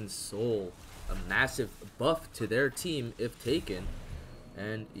dragon soul, a massive buff to their team if taken.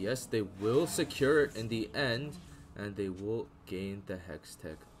 And yes, they will secure it in the end, and they will gain the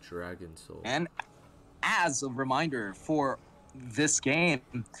Hextech dragon soul. And as a reminder for this game,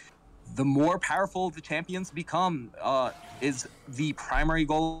 the more powerful the champions become is the primary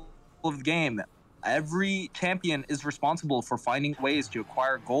goal of the game. Every champion is responsible for finding ways to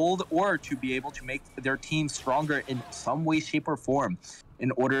acquire gold or to be able to make their team stronger in some way, shape, or form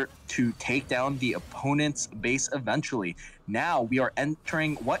in order to take down the opponent's base eventually. Now we are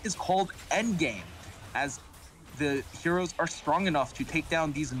entering what is called endgame, as the heroes are strong enough to take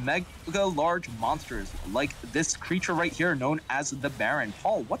down these mega large monsters like this creature right here known as the Baron.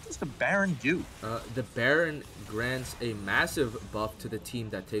 Paul, what does the Baron do? The Baron grants a massive buff to the team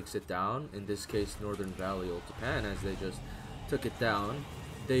that takes it down, in this case Northern Valley Ultipan, as they just took it down.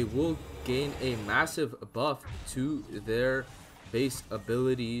 They will gain a massive buff to their base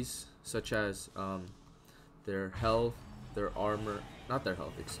abilities, such as their health, their armor, not their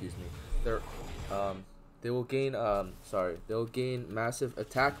health, excuse me, their they will gain they'll gain massive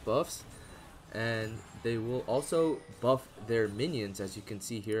attack buffs, and they will also buff their minions, as you can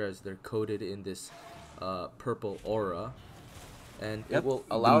see here, as they're coated in this purple aura, and it will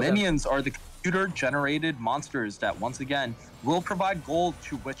allow the minions are the computer generated monsters that once again will provide gold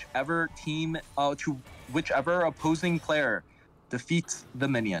to whichever team to whichever opposing player defeats the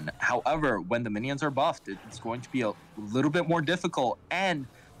minion. However, when the minions are buffed, it's going to be a little bit more difficult, and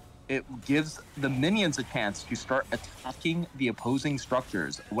it gives the minions a chance to start attacking the opposing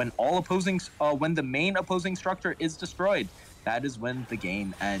structures. When all when the main opposing structure is destroyed, that is when the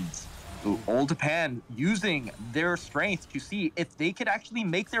game ends. Old Japan using their strength to see if they could actually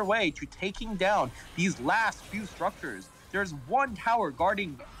make their way to taking down these last few structures. There's one tower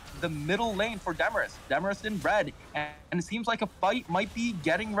guarding the middle lane for Demarest. Demarest in red, and it seems like a fight might be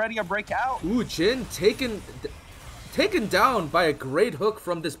getting ready to break out. Ooh, Jin taken down by a great hook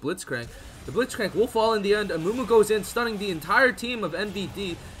from this Blitzcrank. The Blitzcrank will fall in the end. Amumu goes in, stunning the entire team of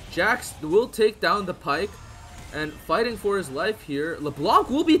NVD. Jax will take down the Pyke. And fighting for his life here. LeBlanc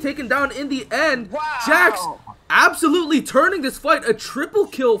will be taken down in the end. Wow. Jax absolutely turning this fight. A triple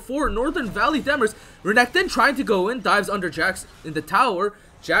kill for Northern Valley Demers. Renekton trying to go in. Dives under Jax in the tower.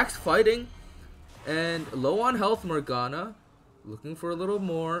 Jax fighting. And low on health, Morgana. Looking for a little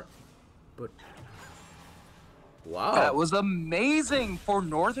more. But wow. That was amazing for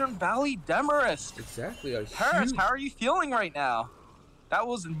Northern Valley Demarest. Exactly. Paris, how are you feeling right now? That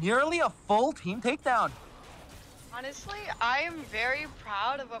was nearly a full team takedown. Honestly, I am very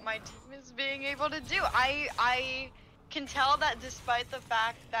proud of what my team is being able to do. I can tell that despite the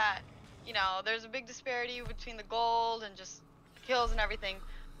fact that, you know, there's a big disparity between the gold and just kills and everything,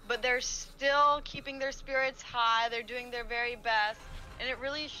 but they're still keeping their spirits high. They're doing their very best, and it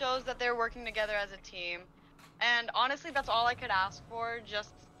really shows that they're working together as a team. And honestly, that's all I could ask for. Just,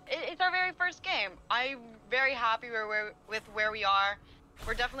 it's our very first game. I'm very happy with where we are.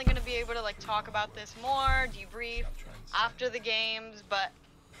 We're definitely going to be able to like talk about this more, debrief after the games, but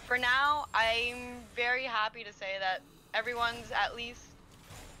for now, I'm very happy to say that everyone's at least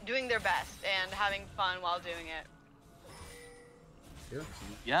doing their best and having fun while doing it.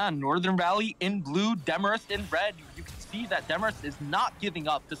 Yeah, Northern Valley in blue, Demarest in red. You can see that Demarest is not giving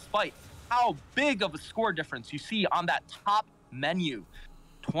up despite how big of a score difference you see on that top menu.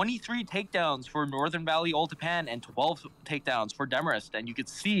 23 takedowns for Northern Valley Old Japan and 12 takedowns for Demarest. And you can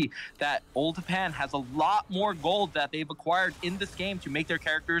see that Old Japan has a lot more gold that they've acquired in this game to make their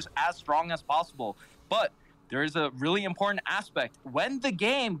characters as strong as possible. But there is a really important aspect. When the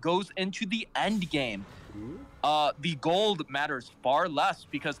game goes into the end game, the gold matters far less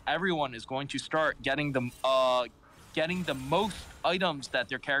because everyone is going to start getting the most items that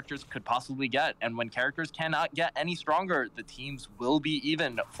their characters could possibly get. And when characters cannot get any stronger, the teams will be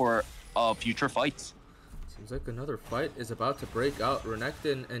even for future fights. Seems like another fight is about to break out.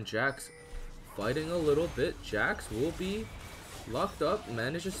 Renekton and Jax fighting a little bit. Jax will be locked up,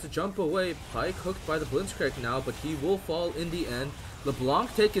 manages to jump away. Pyke hooked by the Blitzcrank now, but he will fall in the end.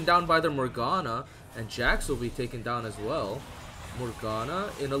 LeBlanc taken down by the Morgana, and Jax will be taken down as well. Morgana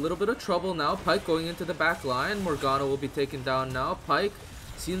in a little bit of trouble now. Pyke going into the back line. Morgana will be taken down now. Pyke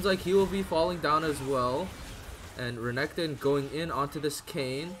seems like he will be falling down as well. And Renekton going in onto this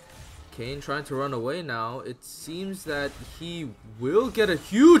Kane. Kane trying to run away now. It seems that he will get a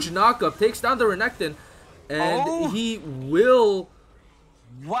huge knockup. Takes down the Renekton. And he will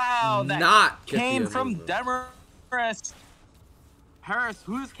that not get Kane the from Amumu. Demarest. Harris,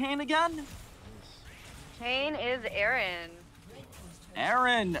 who's Kane again? Kane is Aaron.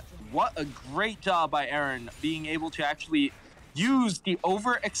 Aaron, what a great job by Aaron being able to actually use the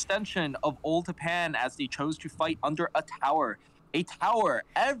overextension of Old Japan as they chose to fight under a tower. A tower,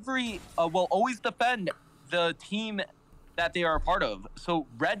 will always defend the team that they are a part of. So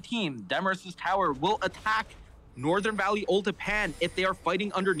red team, Demarest's tower, will attack Northern Valley Old Japan if they are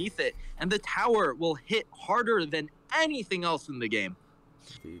fighting underneath it. And the tower will hit harder than anything else in the game.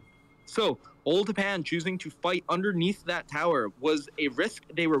 So Old Japan choosing to fight underneath that tower was a risk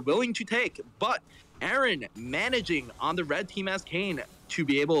they were willing to take, but Aaron managing on the red team as Kane to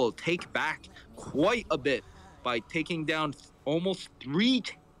be able to take back quite a bit by taking down almost 3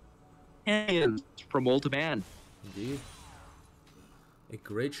 champions from Old Japan. Indeed. A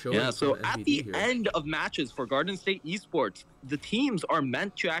great show. Yeah, so at the here. end of matches for Garden State Esports, the teams are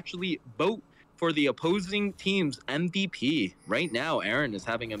meant to actually vote for the opposing team's MVP. Right now, Aaron is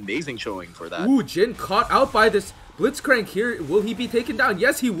having amazing showing for that. Ooh, Jin caught out by this Blitzcrank here. Will he be taken down?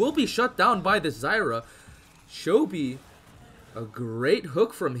 Yes, he will be shut down by this Zyra. Shobi, a great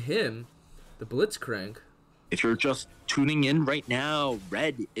hook from him. The Blitzcrank. If you're just tuning in right now,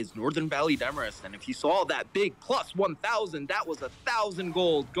 red is Northern Valley Demarest. And if you saw that big plus 1,000, that was 1,000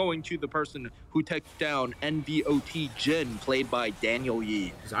 gold going to the person who took down NVOT Jin, played by Daniel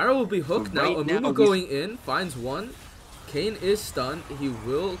Yee. Zyra will be hooked So now. right Amumu now going in, finds one. Kane is stunned. He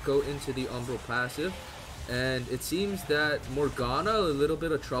will go into the Umbral passive. And it seems that Morgana, a little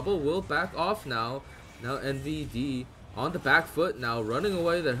bit of trouble, will back off now. Now NVD on the back foot now, running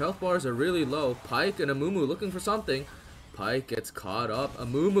away. Their health bars are really low. Pyke and Amumu looking for something. Pyke gets caught up.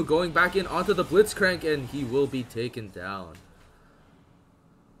 Amumu going back in onto the Blitzcrank, and he will be taken down.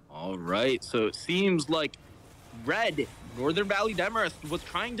 All right, so it seems like Red, Northern Valley Demarest, was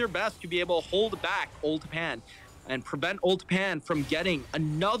trying their best to be able to hold back Old Japan and prevent Old Japan from getting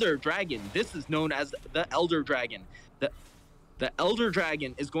another dragon. This is known as the Elder Dragon. The Elder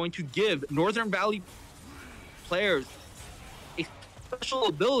Dragon is going to give Northern Valley players a special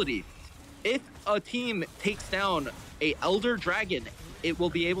ability. If a team takes down a Elder Dragon, it will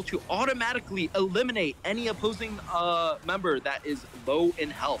be able to automatically eliminate any opposing member that is low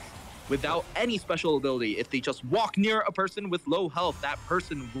in health without any special ability. If they just walk near a person with low health, that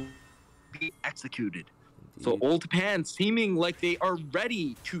person will be executed. Indeed. So Old Japan seeming like they are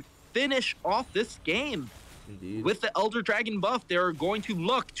ready to finish off this game. Indeed. With the Elder Dragon buff, they're going to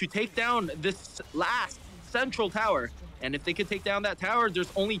look to take down this last central tower. And if they could take down that tower,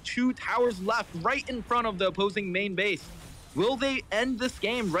 there's only 2 towers left right in front of the opposing main base. Will they end this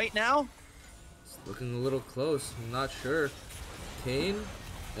game right now? It's looking a little close. I'm not sure. Kane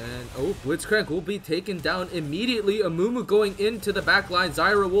and Blitzcrank will be taken down immediately. Amumu going into the back line.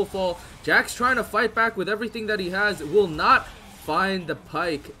 Zyra will fall. Jack's trying to fight back with everything that he has. Will not find the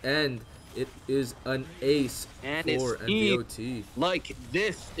pike, and it is an ace and for NVOT. Like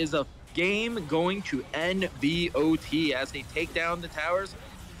this is a game going to NVOT as they take down the towers.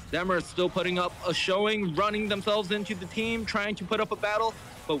 Them are still putting up a showing, running themselves into the team, trying to put up a battle.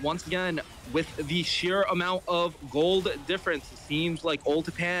 But once again, with the sheer amount of gold difference, it seems like Old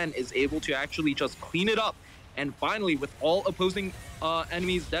Japan is able to actually just clean it up. And finally, with all opposing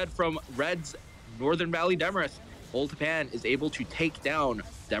enemies dead from Red's Northern Valley Demarest, Old Japan is able to take down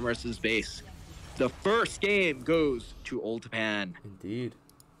Demarest's base. The first game goes to Old Japan. Indeed.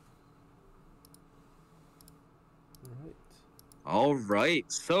 All right.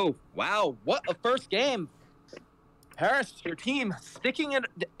 So, wow, what a first game. Paris, your team sticking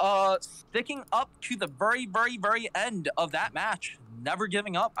up to the very, very, very end of that match. Never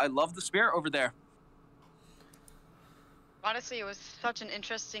giving up. I love the spirit over there. Honestly, it was such an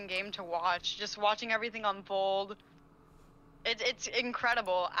interesting game to watch. Just watching everything unfold. It's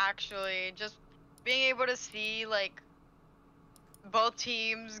incredible, actually. Just being able to see, like, both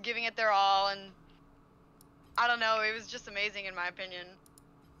teams giving it their all, and I don't know, it was just amazing in my opinion.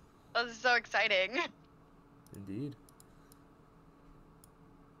 It was so exciting. Indeed.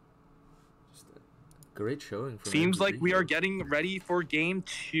 Just a great showing from Seems NVD like we here. are getting ready for game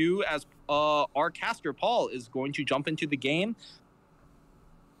 2 as our caster Paul is going to jump into the game.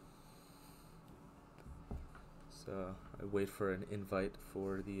 So I wait for an invite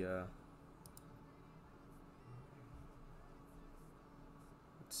for the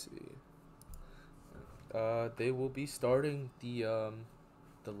let's see. They will be starting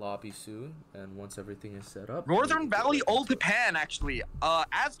the lobby soon, and once everything is set up, Northern Valley Old Japan, actually.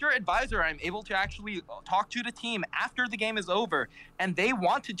 As your advisor, I'm able to actually talk to the team after the game is over, and they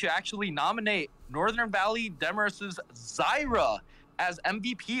wanted to actually nominate Northern Valley Demarest's Zyra as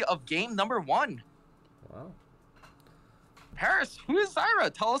MVP of game number 1. Wow. Paris, who is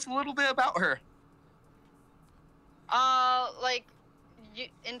Zyra? Tell us a little bit about her. Like,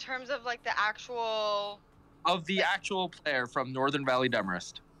 in terms of like the actual player from Northern Valley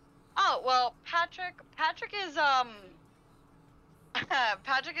Demarest. Oh, well, Patrick is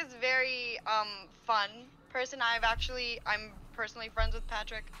Patrick is very fun person. I'm personally friends with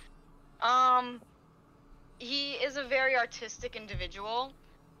Patrick. He is a very artistic individual,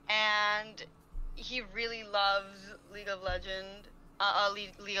 and he really loves League of Legends.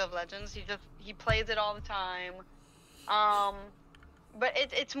 He plays it all the time. But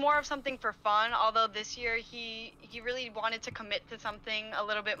it's more of something for fun, although this year he really wanted to commit to something a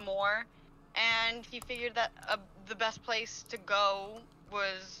little bit more, and he figured that the best place to go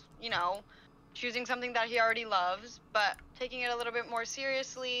was, you know, choosing something that he already loves, but taking it a little bit more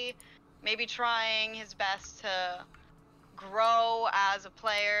seriously, maybe trying his best to grow as a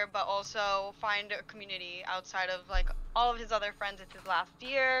player, but also find a community outside of like all of his other friends. It's his last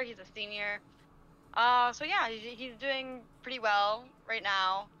year, he's a senior. So yeah, he's doing pretty well right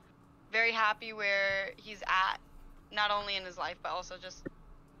now. Very happy where he's at, not only in his life, but also just,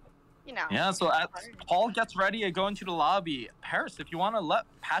 you know. Yeah, so as Paul gets ready to go into the lobby, Paris, if you want to let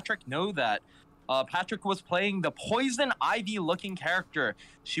Patrick know that, Patrick was playing the Poison Ivy looking character.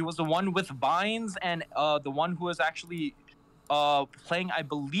 She was the one with vines, and the one who was actually playing, I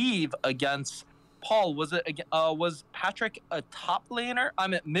believe, against Paul. Was Patrick a top laner?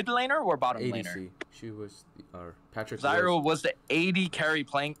 Mid laner or bottom ADC. laner? She was Patrick. Zyra was the AD carry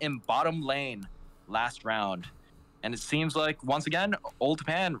playing in bottom lane last round. And it seems like, once again, Old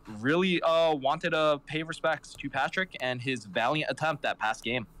Japan really wanted to pay respects to Patrick and his valiant attempt that past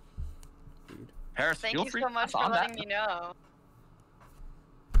game. Paris, Thank feel you free so to much pass for on letting that. me know.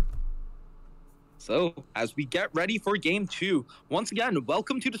 So, as we get ready for game 2, once again,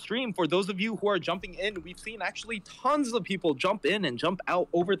 welcome to the stream. For those of you who are jumping in, we've seen actually tons of people jump in and jump out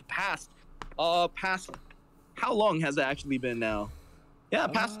over the past, how long has it actually been now? Yeah,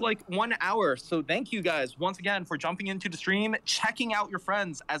 past like 1 hour. So thank you guys once again for jumping into the stream, checking out your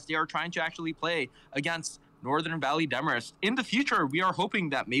friends as they are trying to actually play against Northern Valley Demarest. In the future, we are hoping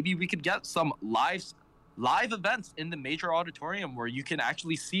that maybe we could get some live events in the major auditorium where you can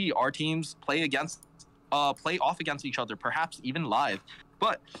actually see our teams play off against each other, perhaps even live.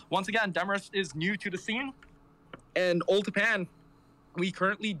 But once again, Demarest is new to the scene, and Old Japan, we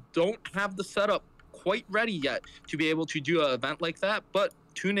currently don't have the setup quite ready yet to be able to do an event like that, but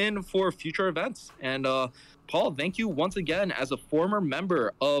tune in for future events. And Paul, thank you once again as a former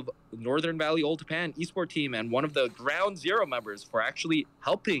member of Northern Valley Old Japan eSport team and one of the Ground Zero members for actually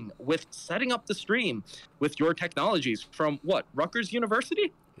helping with setting up the stream with your technologies from what, Rutgers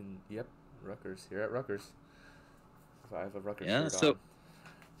University? Yep, Rutgers, here at Rutgers. I have a Rutgers shirt on.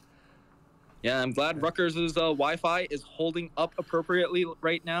 Yeah, I'm glad Rutgers' Wi-Fi is holding up appropriately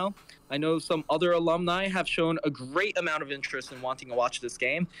right now. I know some other alumni have shown a great amount of interest in wanting to watch this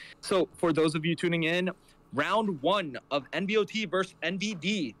game. So for those of you tuning in, round 1 of NVOT versus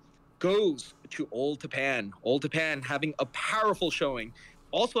NVD goes to Old Japan. Old Japan having a powerful showing,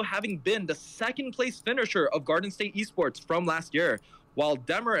 also having been the second place finisher of Garden State Esports from last year, while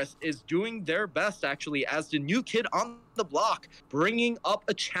Demarest is doing their best actually as the new kid on the block, bringing up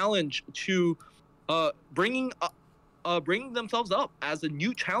a challenge to bringing themselves up as a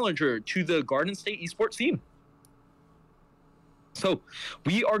new challenger to the Garden State Esports team. So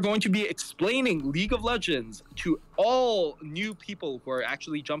we are going to be explaining League of Legends to all new people who are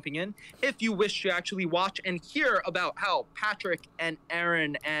actually jumping in. If you wish to actually watch and hear about how Patrick and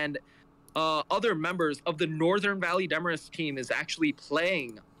Aaron and other members of the Northern Valley Demarest team is actually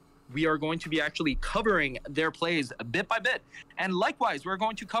playing, we are going to be actually covering their plays bit by bit. And likewise, we're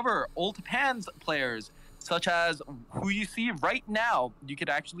going to cover Old Japan's players, such as who you see right now. You could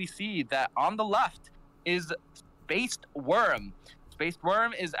actually see that on the left is Spaced Worm. Spaced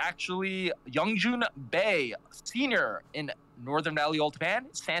Worm is actually Youngjun Bae, senior in Northern Valley Old Japan.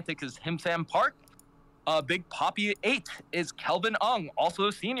 Santic is Himsam Park. Big Poppy 8 is Kelvin Ung, also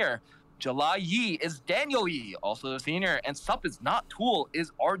a senior. July Yi is Daniel Yi, also a senior, and Sup is Not Tool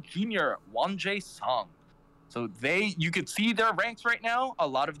is our junior, Wonjae Sung. So you could see their ranks right now. A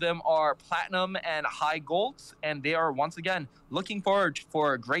lot of them are platinum and high golds, and they are once again looking forward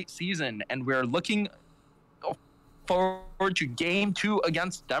for a great season. And we're looking forward to game 2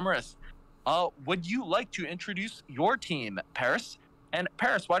 against Demarest. Would you like to introduce your team, Paris? And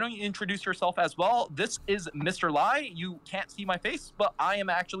Paris, why don't you introduce yourself as well? This is Mr. Lai. You can't see my face, but I am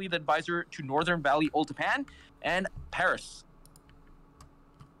actually the advisor to Northern Valley Old Japan. And Paris.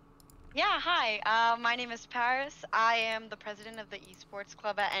 Yeah, hi. My name is Paris. I am the president of the esports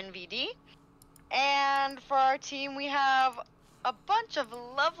club at NVD. And for our team, we have a bunch of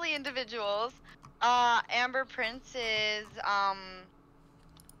lovely individuals. Amber Prince is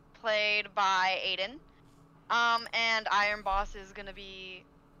played by Aiden. And Iron Boss is gonna be,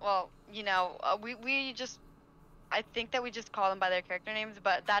 well, you know, I think that we just call them by their character names,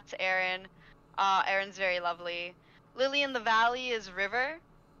 but that's Aaron. Aaron's very lovely. Lily in the Valley is River.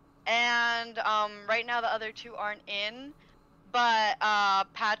 And right now the other two aren't in, but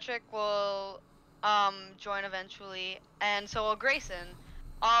Patrick will join eventually, and so will Grayson.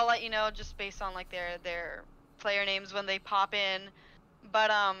 I'll let you know just based on like their player names when they pop in. But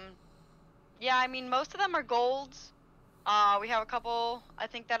yeah, I mean most of them are golds. We have a couple I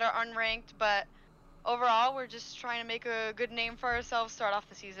think that are unranked, but overall we're just trying to make a good name for ourselves, start off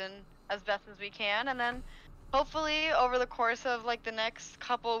the season as best as we can, and then hopefully over the course of like the next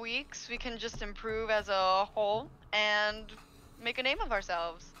couple weeks we can just improve as a whole and make a name of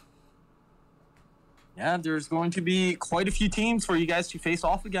ourselves. Yeah, there's going to be quite a few teams for you guys to face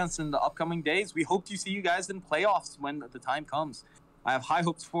off against in the upcoming days. We hope to see you guys in playoffs when the time comes. I have high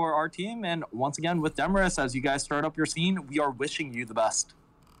hopes for our team, and once again with Demarest, as you guys start up your scene, we are wishing you the best.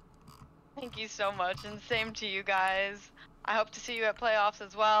 Thank you so much, and same to you guys. I hope to see you at playoffs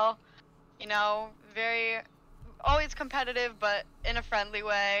as well. You know, always competitive, but in a friendly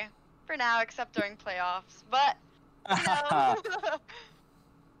way. For now, except during playoffs. But, you know.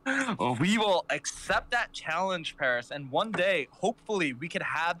 Well, we will accept that challenge, Paris, and one day, hopefully, we could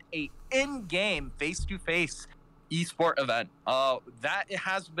have a in-game, face-to-face esport event. That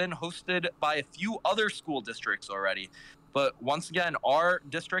has been hosted by a few other school districts already. But once again, our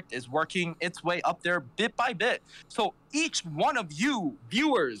district is working its way up there bit by bit. So each one of you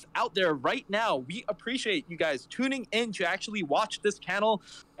viewers out there right now, we appreciate you guys tuning in to actually watch this channel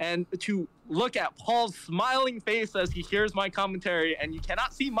and to look at Paul's smiling face as he hears my commentary, and you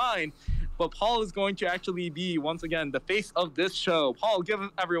cannot see mine, but Paul is going to actually be, once again, the face of this show. Paul, give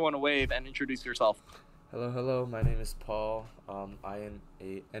everyone a wave and introduce yourself. Hello, my name is Paul. I am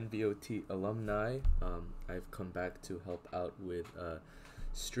a NVOT alumni. I've come back to help out with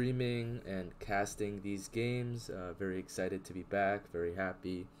streaming and casting these games. Very excited to be back, very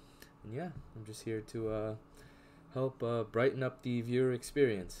happy. And yeah, I'm just here to help brighten up the viewer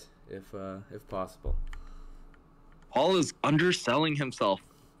experience, if possible. Paul is underselling himself.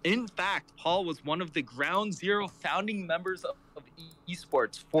 In fact, Paul was one of the ground zero founding members of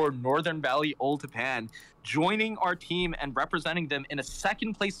esports for Northern Valley Old Japan, joining our team and representing them in a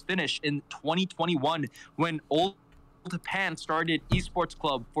second place finish in 2021 when Old Japan started esports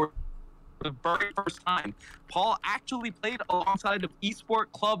club for the very first time. Paul actually played alongside of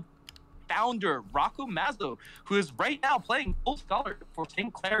esport club founder Rocco Mazzo, who is right now playing full scholar for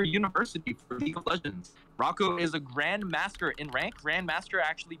St. Clair University for League of Legends. Rocco is a Grandmaster in rank, Grandmaster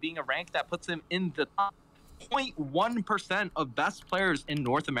actually being a rank that puts him in the top 0.1% of best players in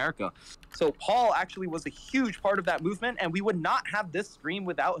North America. So Paul actually was a huge part of that movement, and we would not have this stream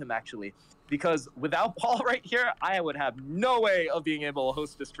without him, actually. Because without Paul right here, I would have no way of being able to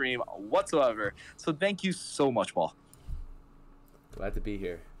host a stream whatsoever. So thank you so much, Paul. Glad to be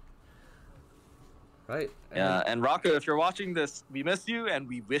here. Right. Yeah, and Rocco, if you're watching this, we miss you and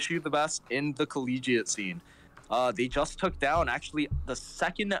we wish you the best in the collegiate scene. They just took down actually the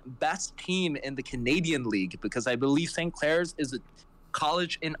second best team in the Canadian League, because I believe St. Clair's is a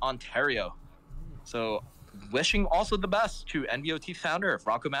college in Ontario. So wishing also the best to NVOT founder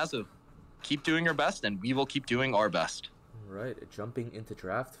Rocco Mazzo. Keep doing your best and we will keep doing our best. Right, jumping into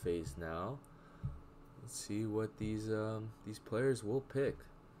draft phase now. Let's see what these players will pick.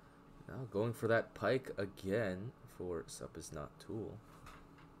 Now going for that Pike again for Sup Is Not Tool.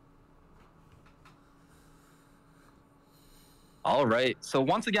 All right. So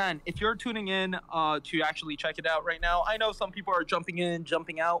once again, if you're tuning in to actually check it out right now, I know some people are jumping in,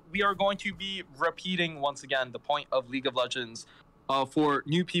 jumping out. We are going to be repeating once again the point of League of Legends for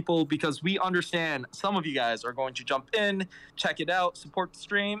new people, because we understand some of you guys are going to jump in, check it out, support the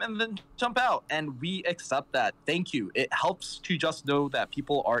stream, and then jump out. And we accept that. Thank you. It helps to just know that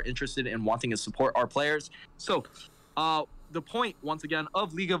people are interested in wanting to support our players. So the point, once again,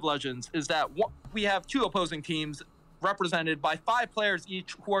 of League of Legends is that we have two opposing teams represented by 5 players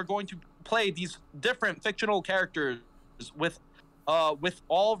each, who are going to play these different fictional characters with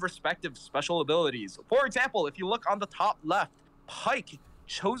all respective special abilities. For example, if you look on the top left, Pike,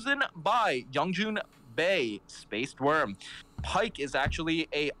 chosen by Youngjun Bae, Spaced Worm. Pike is actually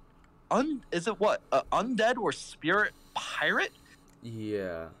an undead or spirit pirate?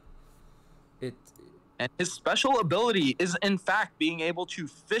 Yeah. And his special ability is, in fact, being able to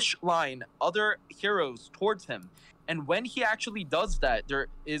fish line other heroes towards him. And when he actually does that, there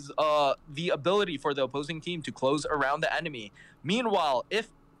is the ability for the opposing team to close around the enemy. Meanwhile, if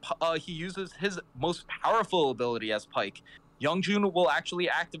he uses his most powerful ability as Pike, Youngjun will actually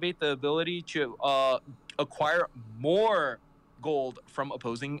activate the ability to acquire more gold from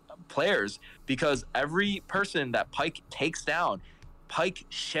opposing players, because every person that Pike takes down, Pike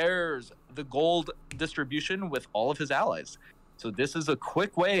shares the gold distribution with all of his allies. So this is a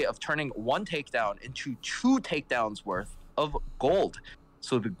quick way of turning one takedown into 2 takedowns worth of gold.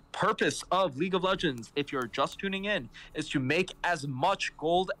 So the purpose of League of Legends, if you're just tuning in, is to make as much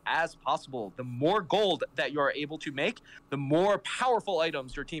gold as possible. The more gold that you're able to make, the more powerful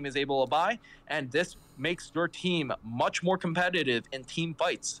items your team is able to buy, and this makes your team much more competitive in team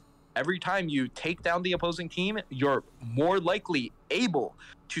fights. Every time you take down the opposing team, you're more likely able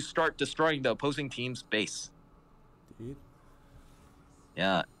to start destroying the opposing team's base. Dude.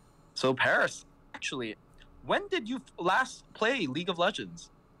 Yeah. So Paris, actually, when did you last play League of Legends?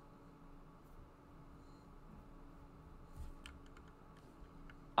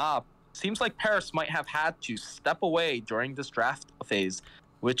 Seems like Paris might have had to step away during this draft phase,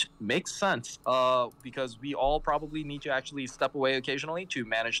 which makes sense because we all probably need to actually step away occasionally to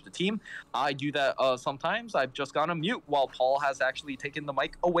manage the team. I do that sometimes. I've just gone on mute while Paul has actually taken the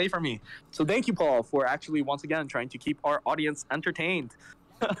mic away from me. So thank you, Paul, for actually once again trying to keep our audience entertained.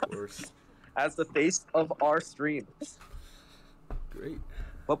 Of course. As the face of our stream. Great.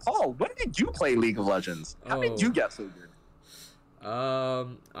 But Paul, when did you play League of Legends? How did you get so good?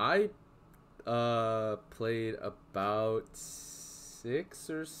 I played about 6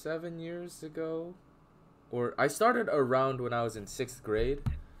 or 7 years ago. Or I started around when I was in 6th grade,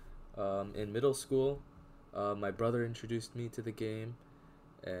 in middle school. My brother introduced me to the game,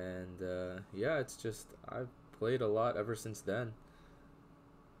 and yeah, it's just I've played a lot ever since then.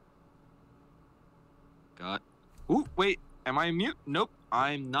 God. Ooh, wait. Am I on mute? Nope.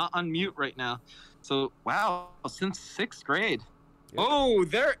 I'm not on mute right now. So, wow, since 6th grade. Yep. Oh,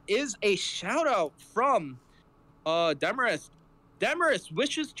 there is a shout out from Demarest. Demarest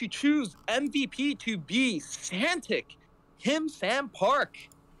wishes to choose MVP to be Santic, him Sam Park.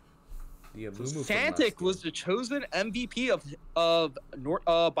 The So Amumu from last Santic year. was the chosen MVP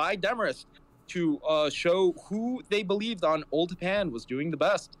by Demarest to show who they believed on Old Japan was doing the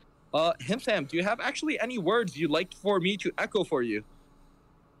best. Him Sam, do you have actually any words you'd like for me to echo for you?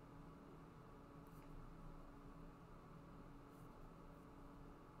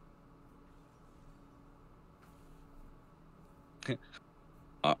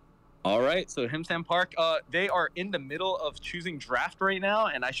 All right, so Him Sam Park, they are in the middle of choosing draft right now,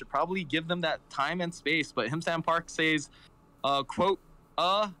 and I should probably give them that time and space. But Him Sam Park says, "quote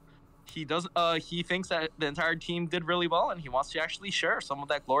he thinks that the entire team did really well, and he wants to actually share some of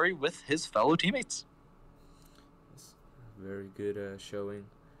that glory with his fellow teammates." Yes. Very good showing.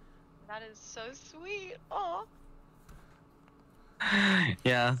 That is so sweet. Oh.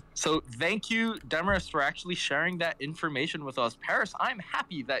 Yeah. So thank you, Demarest, for actually sharing that information with us. Paris, I'm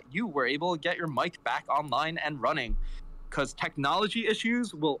happy that you were able to get your mic back online and running, because technology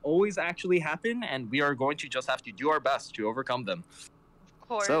issues will always actually happen, and we are going to just have to do our best to overcome them. Of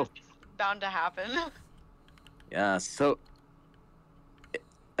course. So- Bound to happen. Yeah. So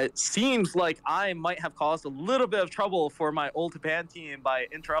it seems like I might have caused a little bit of trouble for my Old Japan team by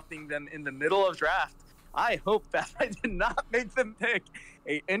interrupting them in the middle of draft. I hope that I did not make them pick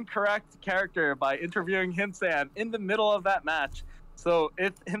a incorrect character by interviewing Him Sam in the middle of that match. So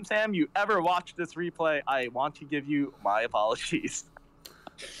if Him Sam, you ever watch this replay, I want to give you my apologies.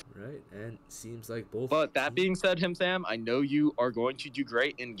 Right, and seems like both. But that being said, Him Sam, I know you are going to do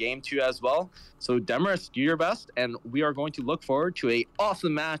great in Game 2 as well. So Demarest, do your best, and we are going to look forward to a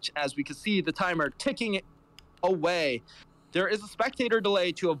awesome match as we can see the timer ticking away. There is a spectator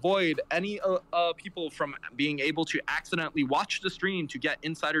delay to avoid any people from being able to accidentally watch the stream to get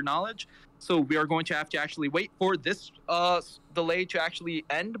insider knowledge. So we are going to have to actually wait for this delay to actually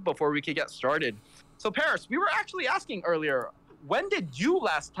end before we can get started. So Paris, we were actually asking earlier, when did you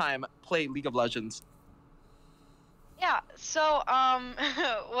last time play League of Legends? Yeah, so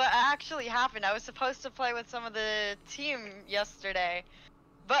what actually happened, I was supposed to play with some of the team yesterday,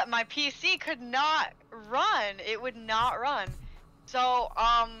 but my PC could not run. It would not run. So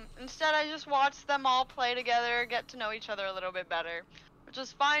instead I just watched them all play together, get to know each other a little bit better, which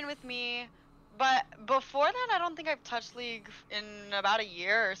was fine with me. But before that, I don't think I've touched League in about a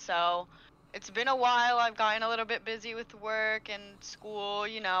year or so. It's been a while. I've gotten a little bit busy with work and school,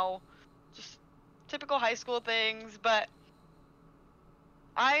 you know, just typical high school things, but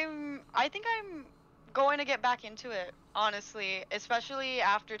I think I'm going to get back into it, honestly, especially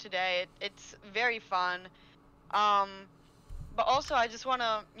after today. It's very fun. But also I just want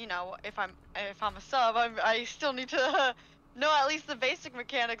to, you know, if I'm a sub, I still need to know at least the basic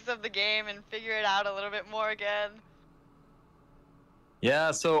mechanics of the game and figure it out a little bit more again.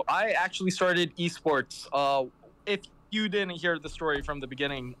 Yeah, so I actually started esports. If you didn't hear the story from the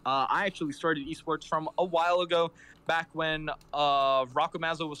beginning, I actually started esports from a while ago, back when Rocco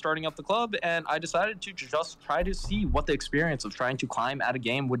Mazzo was starting up the club, and I decided to just try to see what the experience of trying to climb at a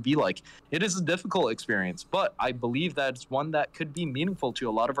game would be like. It is a difficult experience, but I believe that it's one that could be meaningful to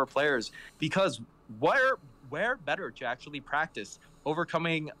a lot of our players, because where better to actually practice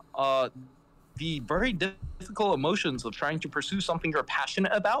overcoming the very difficult emotions of trying to pursue something you're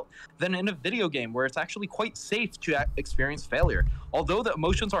passionate about than in a video game where it's actually quite safe to experience failure. Although the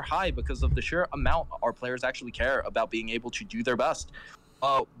emotions are high because of the sheer amount our players actually care about being able to do their best,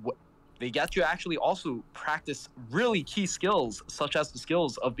 they get to actually also practice really key skills, such as the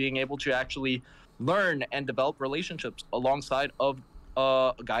skills of being able to actually learn and develop relationships alongside of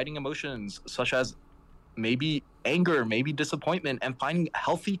guiding emotions, such as maybe anger, maybe disappointment, and finding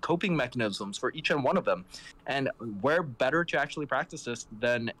healthy coping mechanisms for each and one of them. And where better to actually practice this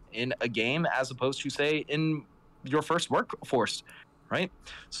than in a game, as opposed to, say, in your first workforce, right?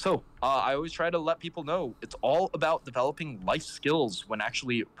 So I always try to let people know it's all about developing life skills when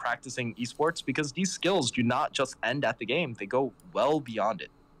actually practicing esports, because these skills do not just end at the game, they go well beyond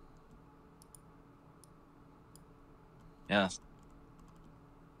it. Yes.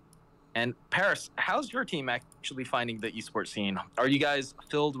 And Paris, how's your team actually finding the esports scene? Are you guys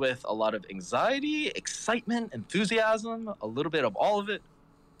filled with a lot of anxiety, excitement, enthusiasm, a little bit of all of it?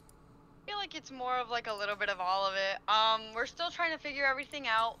 I feel like it's more of like a little bit of all of it. We're still trying to figure everything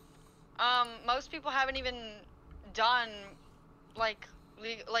out. Most people haven't even done like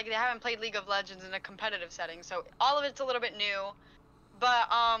they haven't played League of Legends in a competitive setting, so all of it's a little bit new. But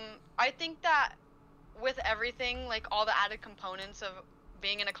I think that with everything, like all the added components of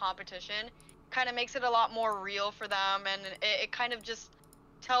being in a competition, kind of makes it a lot more real for them, and it kind of just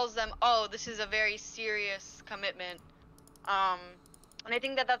tells them, oh, this is a very serious commitment. And I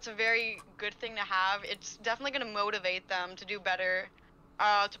think that that's a very good thing to have. It's definitely going to motivate them to do better,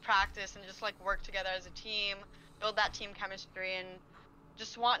 to practice and just like work together as a team, build that team chemistry, and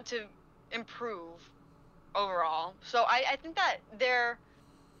just want to improve overall. So I think that they're,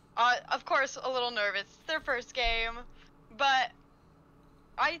 of course, a little nervous. It's their first game, but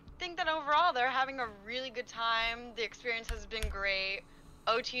I think that overall they're having a really good time. The experience has been great.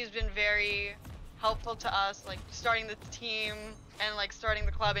 OT has been very helpful to us, like starting the team and like starting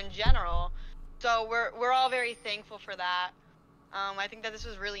the club in general. So we're all very thankful for that. I think that this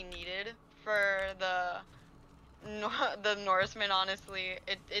was really needed for the Norsemen. Honestly,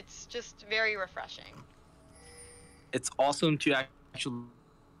 it's just very refreshing. It's awesome to actually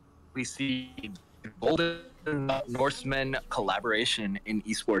see Golden Norsemen collaboration in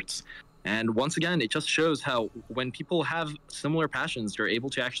esports. And once again, it just shows how when people have similar passions, they're able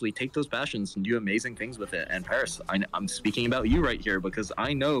to actually take those passions and do amazing things with it. And Paris, I'm speaking about you right here because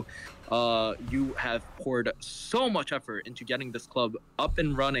I know you have poured so much effort into getting this club up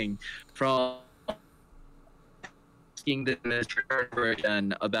and running, from asking the administrator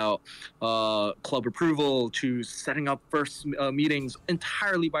again about club approval to setting up first meetings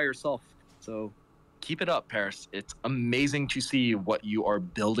entirely by yourself. So keep it up, Paris. It's amazing to see what you are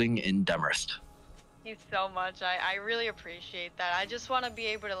building in Demarest. Thank you so much. I really appreciate that. I just want to be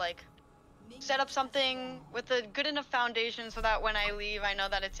able to like set up something with a good enough foundation so that when I leave, I know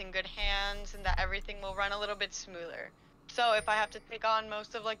that it's in good hands and that everything will run a little bit smoother. So if I have to take on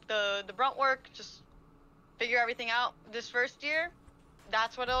most of like the brunt work, just figure everything out this first year,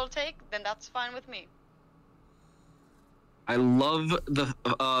 that's what it'll take, then that's fine with me. I love the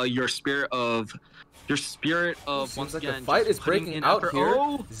your spirit of once like again the fight just is putting breaking in out effort. here.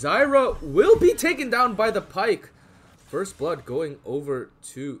 Oh! Zyra will be taken down by the Pike. First blood going over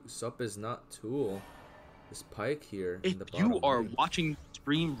to Sup is not Tool. This Pike here. If in the you bottom are lane. watching the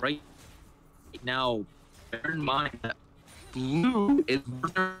stream right now, bear in mind that blue is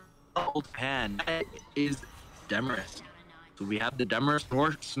Old Pan. That is Demarest. So we have the Demarest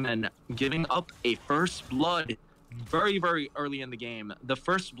Norsemen giving up a first blood very, very early in the game. The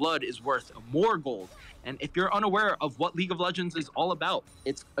first blood is worth more gold. And if you're unaware of what League of Legends is all about,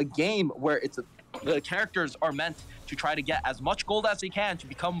 it's a game where the characters are meant to try to get as much gold as they can to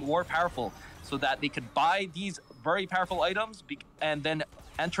become more powerful so that they could buy these very powerful items and then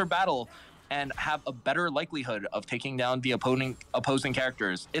enter battle and have a better likelihood of taking down the opposing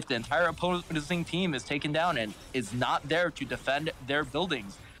characters. If the entire opposing team is taken down and is not there to defend their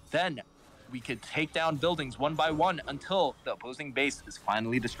buildings, then we could take down buildings one by one until the opposing base is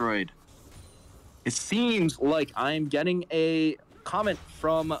finally destroyed. It seems like I'm getting a comment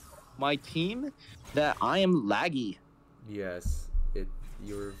from my team that I am laggy. Yes,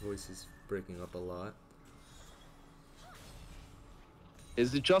 your voice is breaking up a lot.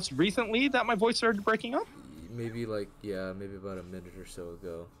 Is it just recently that my voice started breaking up? Maybe like, yeah, maybe about a minute or so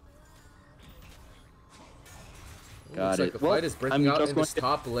ago. Got Looks it. like the Well, fight is breaking I'm out just in going this to-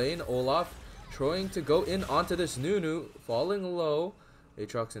 top lane. Olaf trying to go in onto this Nunu, falling low.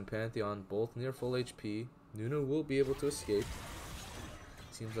 Aatrox and Pantheon both near full HP. Nunu will be able to escape.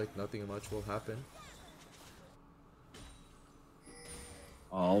 Seems like nothing much will happen.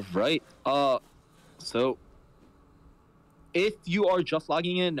 All right. So if you are just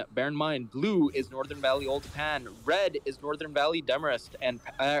logging in, bear in mind, blue is Northern Valley Old Japan, red is Northern Valley Demarest, and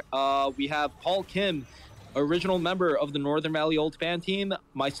we have Paul Kim, original member of the Northern Valley Old Japan team,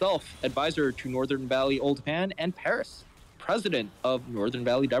 myself, advisor to Northern Valley Old Japan, and Paris, president of Northern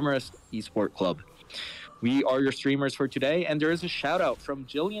Valley Demarest Esport Club. We are your streamers for today, and there is a shout out from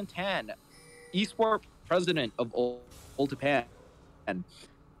Jillian Tan, Esport president of Old Japan.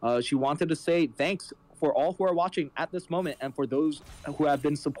 She wanted to say thanks for all who are watching at this moment and for those who have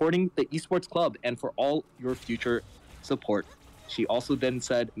been supporting the Esports Club and for all your future support. She also then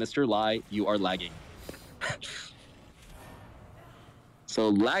said, Mr. Lai, you are lagging. So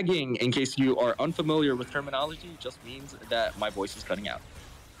lagging, in case you are unfamiliar with terminology, just means that my voice is cutting out.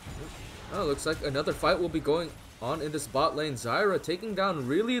 Oh, looks like another fight will be going on in this bot lane. Zyra taking down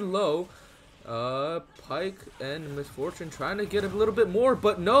really low. Pike and Misfortune trying to get a little bit more,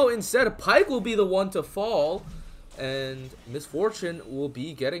 but no, instead Pike will be the one to fall, and Misfortune will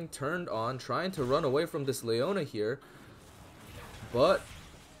be getting turned on, trying to run away from this Leona here. But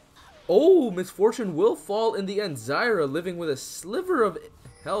oh, Misfortune will fall in the end. Zyra living with a sliver of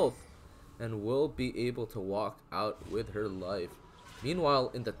health and will be able to walk out with her life. Meanwhile,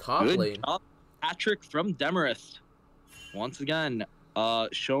 in the top Good lane, job Patrick from Demarest. Once again,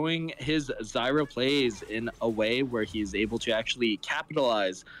 showing his Zyra plays in a way where he's able to actually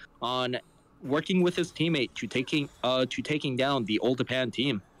capitalize on working with his teammate to taking down the Old Japan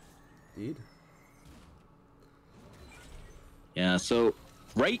team. Indeed. Yeah, so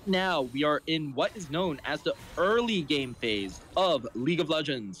right now we are in what is known as the early game phase of League of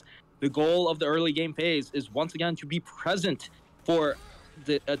Legends. The goal of the early game phase is once again to be present for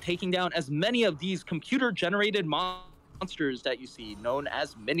the taking down as many of these computer-generated monsters that you see, known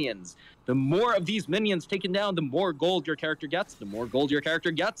as minions. The more of these minions taken down, the more gold your character gets. The more gold your character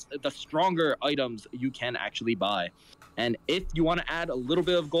gets, the stronger items you can actually buy. And if you want to add a little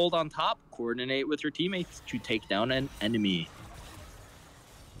bit of gold on top, coordinate with your teammates to take down an enemy.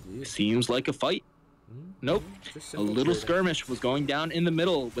 Seems like a fight. Nope. A little skirmish was going down in the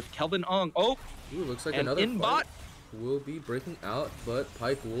middle with Kelvin Ong. Oh, ooh, looks like and another NVOT fight will be breaking out, but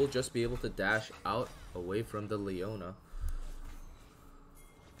Pyke will just be able to dash out away from the Leona.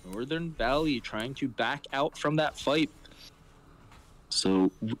 Northern Valley trying to back out from that fight. So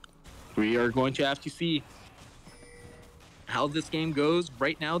we are going to have to see how this game goes.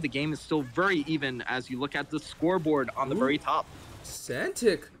 Right now, the game is still very even as you look at the scoreboard on the very top.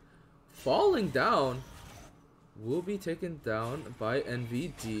 Santic falling down will be taken down by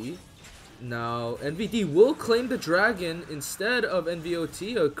NVD. Now NVD will claim the dragon instead of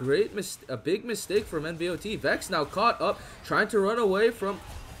NVOT. A big mistake from NVOT. Vex now caught up, trying to run away from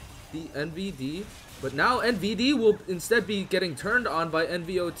the NVD, but now NVD will instead be getting turned on by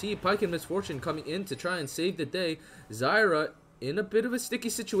NVOT. Pyke and Misfortune coming in to try and save the day. Zyra in a bit of a sticky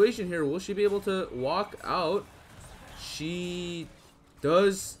situation here. Will she be able to walk out? She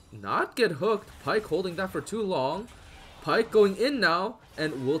does not get hooked. Pyke holding that for too long. Pyke going in now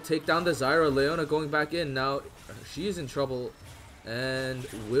and will take down the Zyra. Leona going back in now. She is in trouble and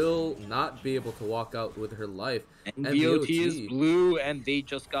will not be able to walk out with her life. NVOT is blue, and they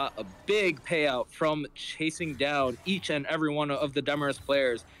just got a big payout from chasing down each and every one of the Demarest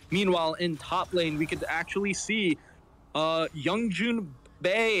players. Meanwhile, in top lane, we could actually see Youngjun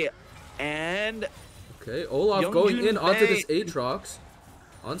Bae and... Okay, Olaf going in onto this Aatrox.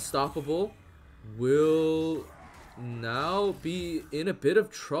 Unstoppable will now be in a bit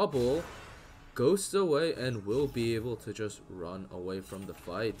of trouble. Ghosts away and will be able to just run away from the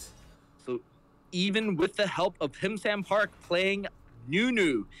fight. So even with the help of Himsam Park playing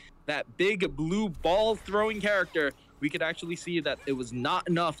Nunu, that big blue ball throwing character, we could actually see that it was not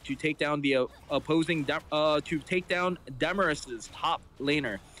enough to take down the opposing Demarest's top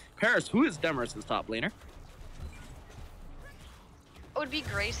laner. Paris, who is Demarest's top laner? It would be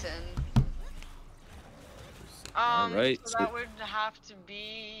Grayson. Alright. So that would have to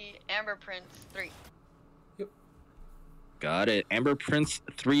be Amber Prince 3. Yep. Got it. Amber Prince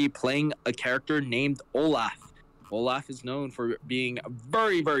 3 playing a character named Olaf. Olaf is known for being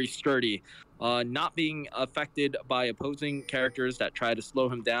very, very sturdy, not being affected by opposing characters that try to slow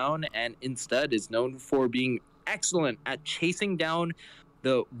him down, and instead is known for being excellent at chasing down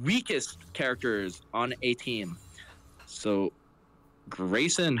the weakest characters on a team. So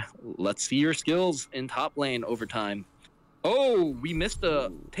Grayson, let's see your skills in top lane over time. Oh, we missed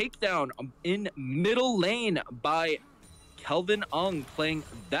a takedown in middle lane by Kelvin Ung playing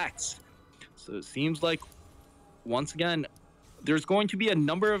Vex. So it seems like, once again, there's going to be a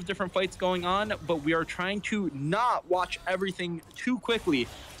number of different fights going on, but we are trying to not watch everything too quickly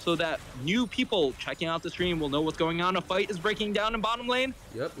so that new people checking out the stream will know what's going on. A fight is breaking down in bottom lane.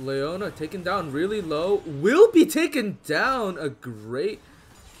 Yep, Leona taken down really low. Will be taken down. A great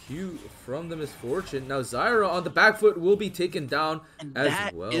cue from the Misfortune. Now Zyra on the back foot will be taken down and as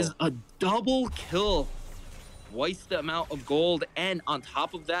that well. That is a double kill. Twice the amount of gold, and on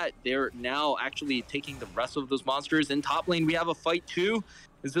top of that, they're now actually taking the rest of those monsters. In top lane, we have a fight too.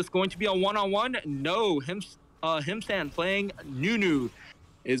 Is this going to be a one-on-one? No. Himsan playing Nunu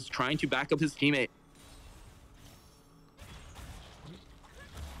is trying to back up his teammate.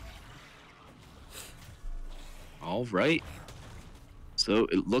 All right. So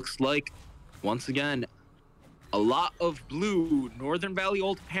it looks like, once again, a lot of blue. Northern Valley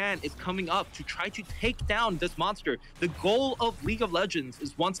Old Japan is coming up to try to take down this monster. The goal of League of Legends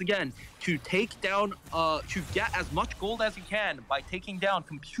is, once again, to take down, to get as much gold as you can by taking down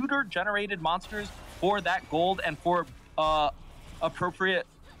computer-generated monsters for that gold and for appropriate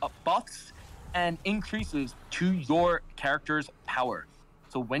buffs and increases to your character's power.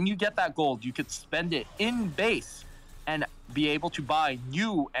 So when you get that gold, you could spend it in base and be able to buy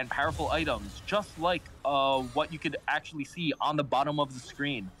new and powerful items, just like what you could actually see on the bottom of the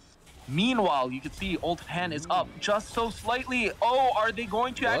screen. Meanwhile, you can see Old Japan is up just so slightly. Oh, are they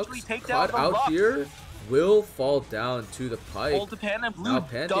going to actually take down caught the out Lux? here, will fall down to the Pike. Old Japan and Blue Now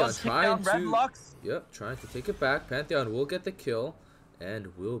Pantheon does take down Red Lux. Yep, trying to take it back. Pantheon will get the kill and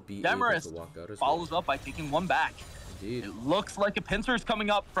will be able to walk out as well. Follows up by taking one back. Indeed. It looks like a pincer is coming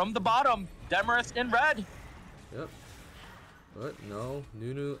up from the bottom. Demarest in red. Yep. But no,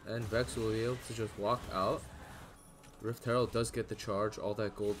 Nunu and Vex will be able to just walk out. Rift Herald does get the charge. All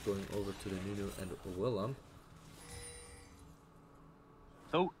that gold going over to the Nunu and Willem.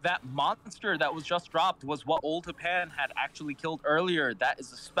 So that monster that was just dropped was what Old Japan had actually killed earlier. That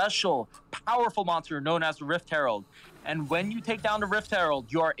is a special, powerful monster known as the Rift Herald. And when you take down the Rift Herald,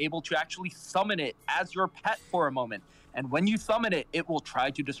 you are able to actually summon it as your pet for a moment. And when you summon it, it will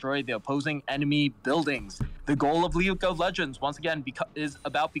try to destroy the opposing enemy buildings. The goal of League of Legends, once again, is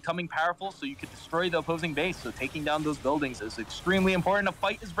about becoming powerful so you can destroy the opposing base. So taking down those buildings is extremely important. A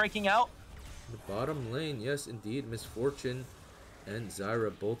fight is breaking out. The bottom lane, yes, indeed. Misfortune and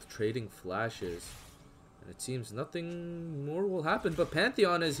Zyra both trading flashes. And it seems nothing more will happen. But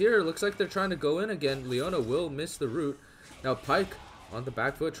Pantheon is here. Looks like they're trying to go in again. Leona will miss the route. Now Pike on the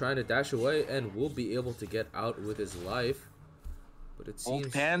back foot trying to dash away and will be able to get out with his life. But it seems...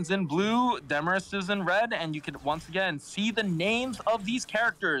 Old Pan's in blue, Demarest is in red, and you can once again see the names of these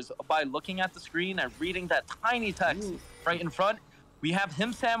characters by looking at the screen and reading that tiny text right in front. We have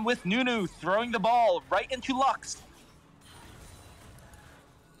Himsam with Nunu throwing the ball right into Lux.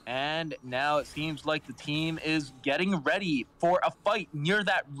 And now it seems like the team is getting ready for a fight near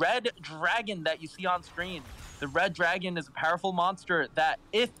that red dragon that you see on screen. The red dragon is a powerful monster that,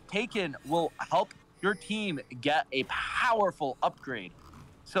 if taken, will help your team get a powerful upgrade.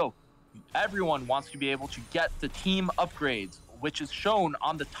 So everyone wants to be able to get the team upgrades, which is shown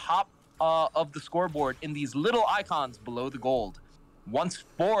on the top of the scoreboard in these little icons below the gold. Once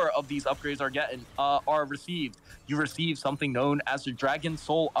 4 of these upgrades are received, you receive something known as the Dragon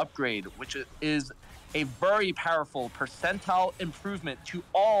Soul upgrade, which is a very powerful percentile improvement to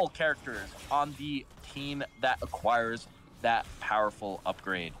all characters on the team that acquires that powerful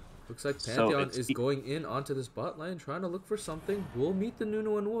upgrade. Looks like Pantheon is going in onto this bot lane, trying to look for something. We'll meet the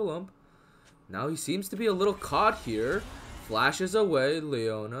Nunu and Willem. Now he seems to be a little caught here. Flashes away,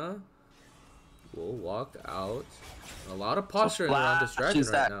 Leona will walk out. A lot of posturing around this dragon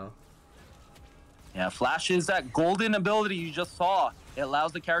right now. Yeah, Flash is that golden ability you just saw. It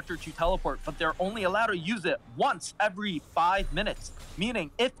allows the character to teleport, but they're only allowed to use it once every 5 minutes. Meaning,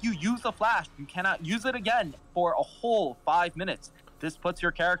 if you use a Flash, you cannot use it again for a whole 5 minutes. This puts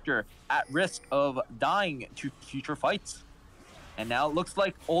your character at risk of dying to future fights. And now it looks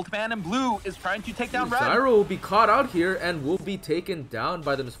like Old Man in blue is trying to take down red. Zyra will be caught out here and will be taken down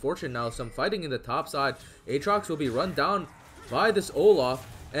by the Misfortune now. Some fighting in the top side. Aatrox will be run down by this Olaf.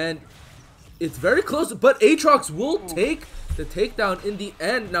 And it's very close, but Aatrox will take the takedown in the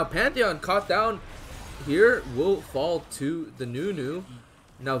end. Now Pantheon caught down here will fall to the Nunu.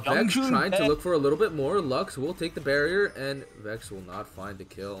 Now Vex trying to look for a little bit more. Lux will take the barrier and Vex will not find the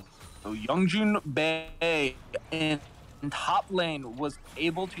kill. So Youngjun Bei in top lane was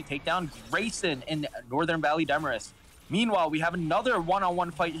able to take down Grayson in Northern Valley Demarest. Meanwhile, we have another one-on-one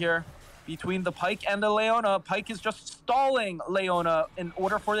fight here between the Pike and the Leona. Pike is just stalling Leona in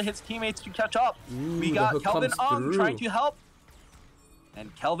order for his teammates to catch up. We got Kelvin Ung trying to help.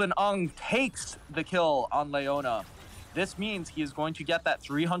 And Kelvin Ung takes the kill on Leona. This means he is going to get that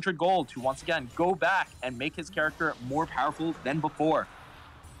 300 gold to once again go back and make his character more powerful than before.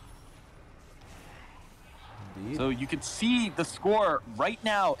 Indeed. So you can see the score right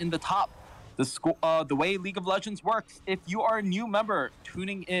now in the top. The way League of Legends works, if you are a new member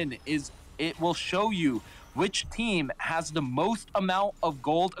tuning in, it will show you which team has the most amount of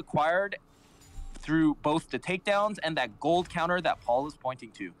gold acquired through both the takedowns and that gold counter that Paul is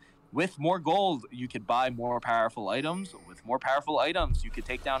pointing to. With more gold, you could buy more powerful items. With more powerful items, you could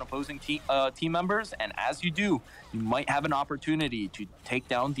take down opposing team members. And as you do, you might have an opportunity to take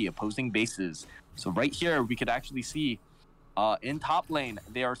down the opposing bases. So right here, we could actually see in top lane,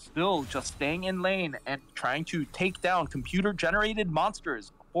 they are still just staying in lane and trying to take down computer-generated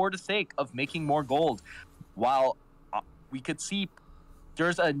monsters for the sake of making more gold. While we could see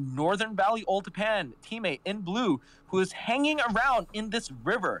there's a Northern Valley Old Japan teammate in blue who is hanging around in this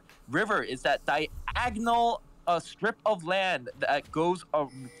river. River is that diagonal strip of land that goes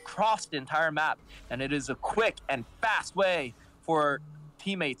across the entire map. And it is a quick and fast way for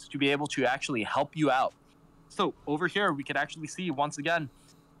teammates to be able to actually help you out. So over here, we can actually see once again,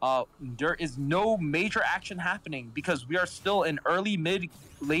 there is no major action happening because we are still in early mid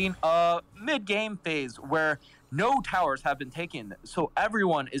game phase where no towers have been taken. So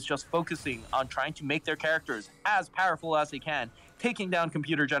everyone is just focusing on trying to make their characters as powerful as they can, taking down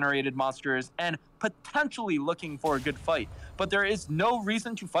computer generated monsters and potentially looking for a good fight. But there is no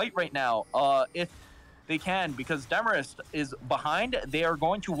reason to fight right now. If they can, because Demarest is behind, they are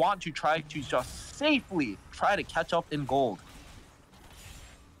going to want to try to just safely try to catch up in gold.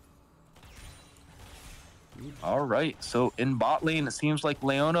 All right, so in bot lane, it seems like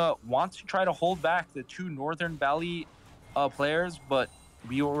Leona wants to try to hold back the two Northern Valley players, but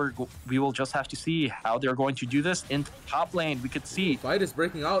we will just have to see how they're going to do this. In top lane, we could see fight is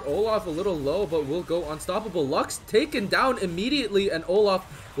breaking out. Olaf a little low, but will go unstoppable. Lux taken down immediately, and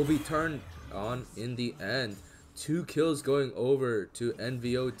Olaf will be turned on in the end. 2 kills going over to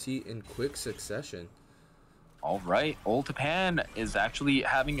NVOT in quick succession. All right, Ultipan is actually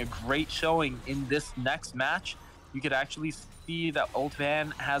having a great showing in this next match. You could actually see that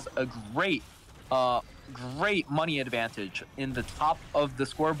Ultipan has a great money advantage in the top of the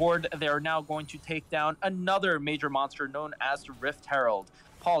scoreboard. They are now going to take down another major monster known as the Rift Herald.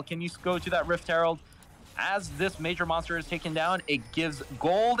 Paul, can you go to that Rift Herald? As this major monster is taken down, it gives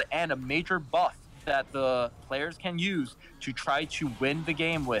gold and a major buff that the players can use to try to win the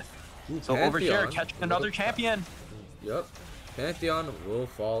game with. Ooh, so Pantheon, over here, catching another champion. Yep. Pantheon will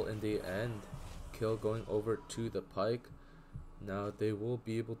fall in the end. Kill going over to the Pyke. Now they will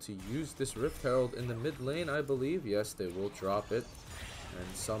be able to use this Rift Herald in the mid lane, I believe. Yes, they will drop it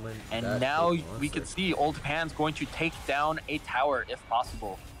and summon. And now we can see Ultipan's going to take down a tower if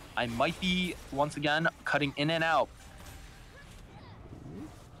possible. I might be once again cutting in and out.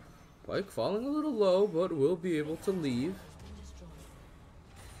 Pyke falling a little low, but will be able to leave.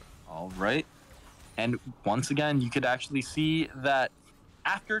 All right. And once again, you could actually see that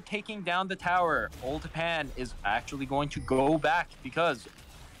after taking down the tower, Ultipan is actually going to go back because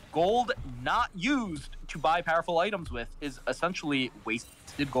gold not used to buy powerful items with is essentially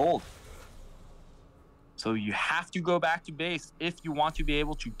wasted gold. So you have to go back to base if you want to be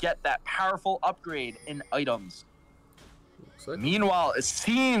able to get that powerful upgrade in items. Meanwhile, it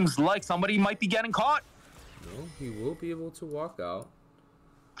seems like somebody might be getting caught. No, he will be able to walk out.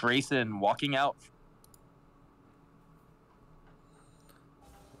 Grayson walking out.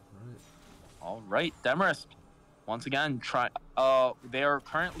 All right, Demarest. Once again, they are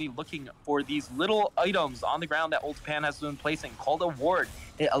currently looking for these little items on the ground that Ultipan has been placing called a ward.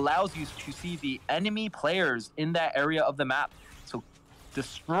 It allows you to see the enemy players in that area of the map. So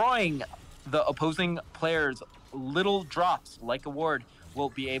destroying the opposing players' little drops like a ward will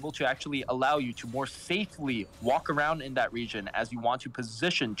be able to actually allow you to more safely walk around in that region as you want to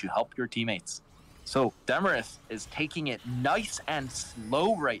position to help your teammates. So Demarest is taking it nice and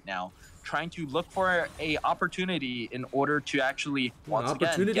slow right now, trying to look for a opportunity in order to actually once again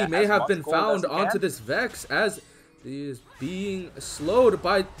opportunity may have been found onto this Vex as he is being slowed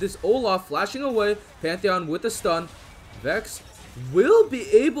by this Olaf flashing away. Pantheon with a stun. Vex will be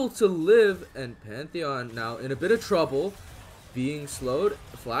able to live, and Pantheon now in a bit of trouble, being slowed.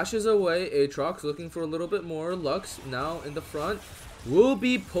 Flashes away. Aatrox looking for a little bit more. Lux now in the front will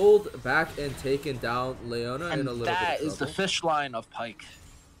be pulled back and taken down. Leona in a little bit of trouble. That is the fish line of Pyke.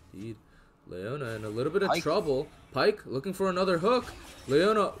 Indeed. Leona in a little bit of trouble. Pyke looking for another hook.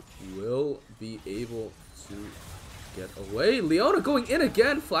 Leona will be able to get away. Leona going in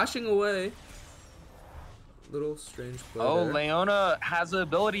again, flashing away. Little strange play there. Leona has an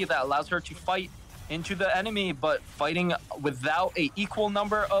ability that allows her to fight into the enemy, but fighting without a equal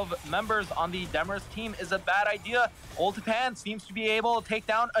number of members on the Demarest team is a bad idea. Ultipan seems to be able to take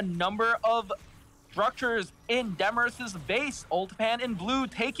down a number of structures in Demarest's base. Ultipan in blue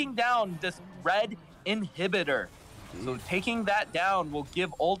taking down this red inhibitor. So taking that down will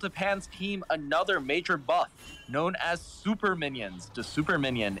give Ultipan's team another major buff known as super minions. The super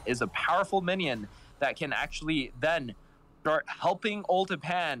minion is a powerful minion that can actually then start helping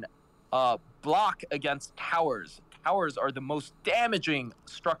Ultipan block against towers. Towers are the most damaging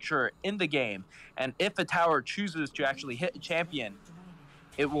structure in the game, and if a tower chooses to actually hit a champion,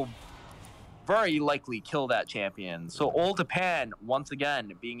 it will very likely kill that champion. So Ultipan, once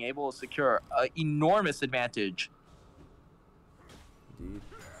again, being able to secure an enormous advantage. Indeed.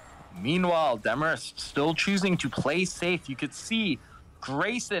 Meanwhile, Demarest still choosing to play safe. You could see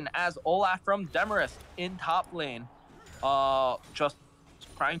Grayson as Olaf from Demarest in top lane, just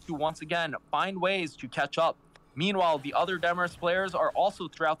trying to once again find ways to catch up. Meanwhile, the other Demarest players are also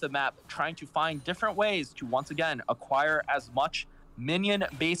throughout the map trying to find different ways to once again acquire as much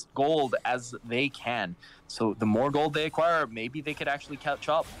minion-based gold as they can. So the more gold they acquire, maybe they could actually catch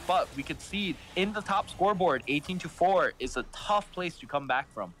up. But we could see in the top scoreboard, 18-4 is a tough place to come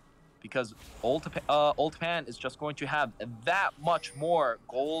back from, because Old Japan is just going to have that much more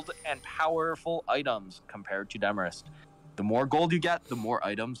gold and powerful items compared to Demarest. The more gold you get, the more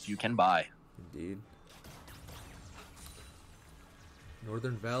items you can buy. Indeed.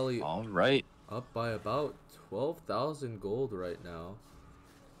 Northern Valley. All right. Up by about 12,000 gold right now.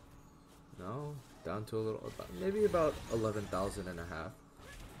 No, down to a little, maybe about 11,000 and a half.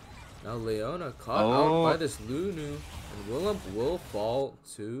 Now Leona caught out by this Nunu, and Willem will fall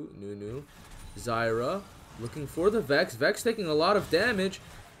to Nunu. Zyra looking for the Vex. Vex taking a lot of damage.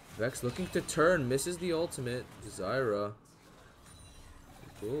 Vex looking to turn, misses the ultimate. Zyra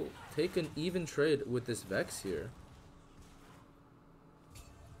will take an even trade with this Vex here.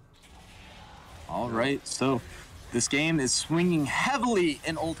 All right, so this game is swinging heavily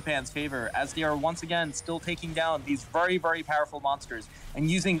in Old Japan's favor as they are once again still taking down these very, very powerful monsters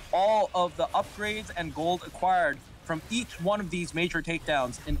and using all of the upgrades and gold acquired from each one of these major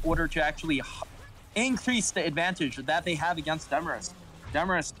takedowns in order to actually increase the advantage that they have against Demarest.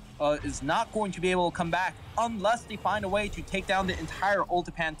 Demarest is not going to be able to come back unless they find a way to take down the entire Old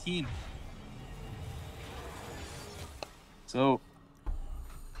Japan team. So,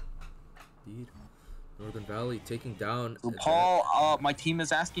 indeed. Northern Valley taking down. So Paul, my team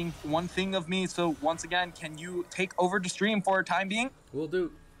is asking one thing of me. So once again, can you take over the stream for a time being? Will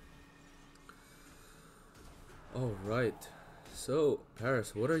do. All right. So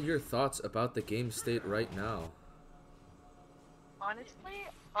Paris, what are your thoughts about the game state right now? Honestly,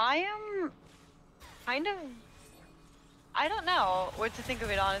 I am kind of, I don't know what to think of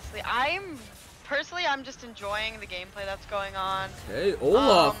it, honestly. I'm just enjoying the gameplay that's going on. Okay,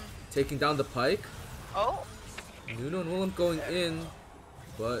 Olaf taking down the Pike. Oh. Nuno and Willem going in,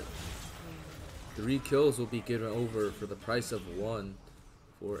 but 3 kills will be given over for the price of 1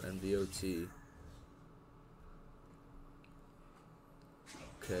 for NVOT.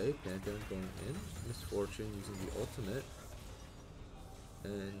 Okay, Pantheon going in. Misfortune using the ultimate.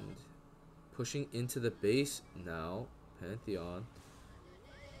 And pushing into the base now. Pantheon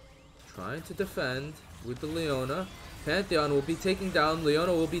trying to defend with the Leona. Pantheon will be taken down.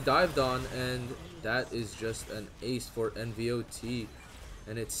 Leona will be dived on, and that is just an ace for NVOT.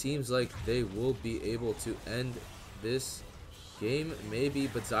 And it seems like they will be able to end this game, maybe.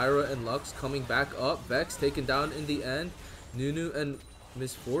 But Zyra and Lux coming back up. Vex taken down in the end. Nunu and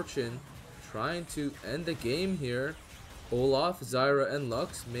Misfortune trying to end the game here. Olaf, Zyra, and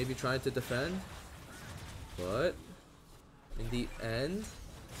Lux maybe trying to defend. But in the end,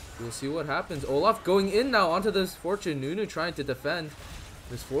 we'll see what happens. Olaf going in now onto the Misfortune. Nunu trying to defend.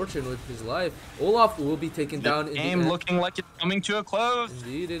 Misfortune with his life. Olaf will be taken down in the game end. Looking like it's coming to a close.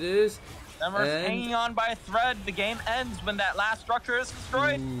 Indeed it is. Demarest hanging on by a thread. The game ends when that last structure is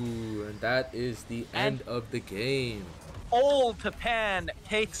destroyed. Ooh, and that is the end of the game. Old Japan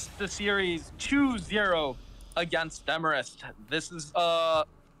takes the series 2-0 against Demarest. This is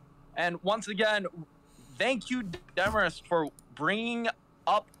and once again, thank you Demarest for bringing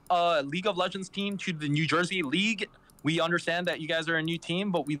up a League of Legends team to the New Jersey League. We understand that you guys are a new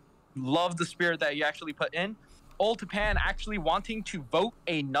team, but we love the spirit that you actually put in. Old Japan actually wanting to vote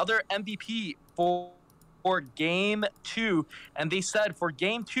another MVP for Game 2. And they said for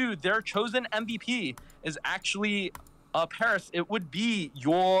Game 2, their chosen MVP is actually Paris. It would be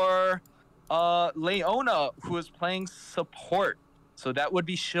your Leona, who is playing support. So that would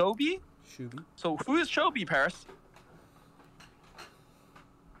be Shobi. So who is Shobi, Paris?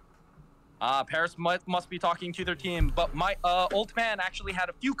 Paris must be talking to their team, but my Old Japan actually had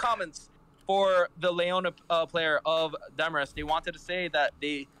a few comments for the Leona player of Demarest. They wanted to say that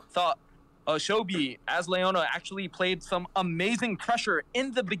they thought Shobi, as Leona, actually played some amazing pressure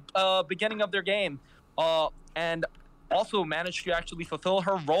in the beginning of their game, and also managed to actually fulfill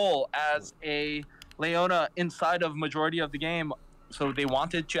her role as a Leona inside of majority of the game. So they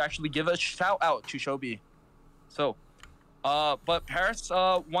wanted to actually give a shout out to Shobi. So. But Paris,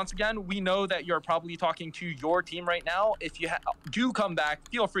 once again, we know that you're probably talking to your team right now. If you do come back,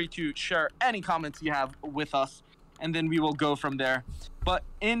 feel free to share any comments you have with us, and then we will go from there. But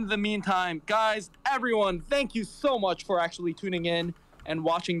in the meantime, guys, everyone, thank you so much for actually tuning in and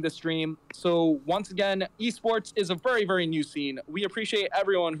watching the stream. So once again, esports is a very, very new scene. We appreciate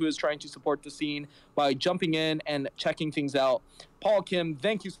everyone who is trying to support the scene by jumping in and checking things out. Paul, Kim,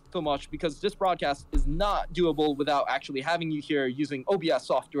 thank you so much, because this broadcast is not doable without actually having you here using OBS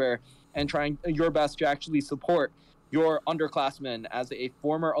software and trying your best to actually support your underclassmen as a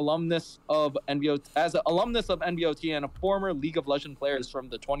former alumnus of NVOT, as an alumnus of NVOT and a former League of Legends players from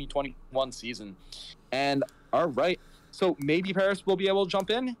the 2021 season. And all right, so maybe Paris will be able to jump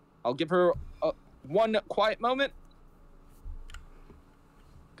in. I'll give her one quiet moment.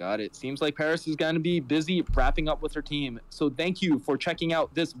 Got it. Seems like Paris is going to be busy wrapping up with her team. So thank you for checking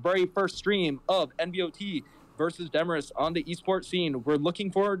out this very first stream of NVOT versus Demarest on the esports scene. We're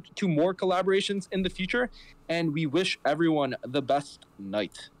looking forward to more collaborations in the future, and we wish everyone the best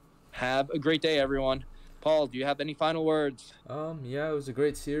night. Have a great day, everyone. Paul, do you have any final words? Yeah, it was a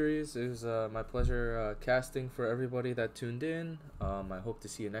great series. It was my pleasure casting for everybody that tuned in. I hope to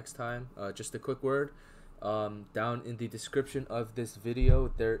see you next time. Just a quick word. Down in the description of this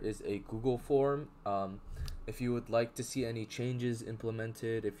video, there is a Google form. If you would like to see any changes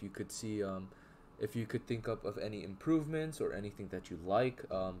implemented, if you could see, if you could think of any improvements or anything that you like,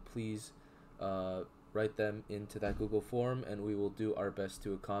 please write them into that Google form, and we will do our best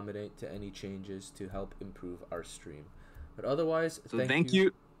to accommodate to any changes to help improve our stream. But otherwise, so thank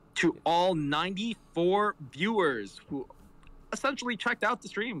you to all 94 viewers who essentially checked out the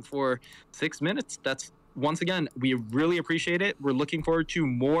stream for 6 minutes. That's, once again, we really appreciate it. We're looking forward to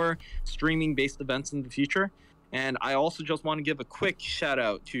more streaming based events in the future. And I also just want to give a quick shout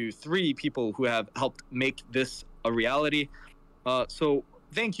out to 3 people who have helped make this a reality. So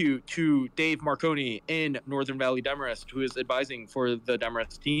thank you to Dave Marconi in Northern Valley Demarest, who is advising for the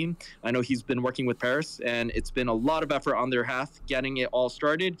Demarest team. I know he's been working with Paris, and it's been a lot of effort on their behalf getting it all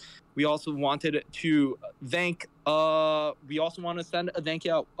started. We also wanted to thank, we also want to send a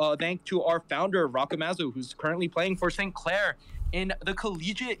thank to our founder, Rocco Mazzo, who's currently playing for St. Clair in the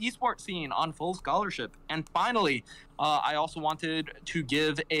collegiate esports scene on full scholarship. And finally, I also wanted to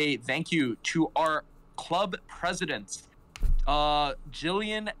give a thank you to our club presidents,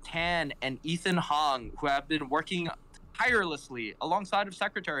 Jillian Tan and Ethan Hong, who have been working tirelessly alongside of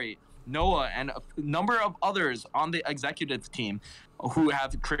Secretary Noah and a number of others on the executive team, who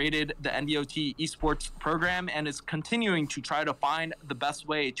have created the NVOT esports program and is continuing to try to find the best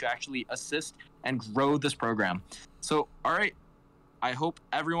way to actually assist and grow this program. So, all right, I hope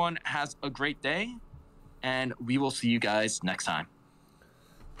everyone has a great day, and we will see you guys next time.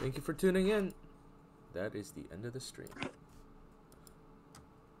 Thank you for tuning in. That is the end of the stream.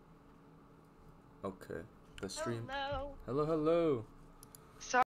 Okay, the stream. Hello. Hello, hello.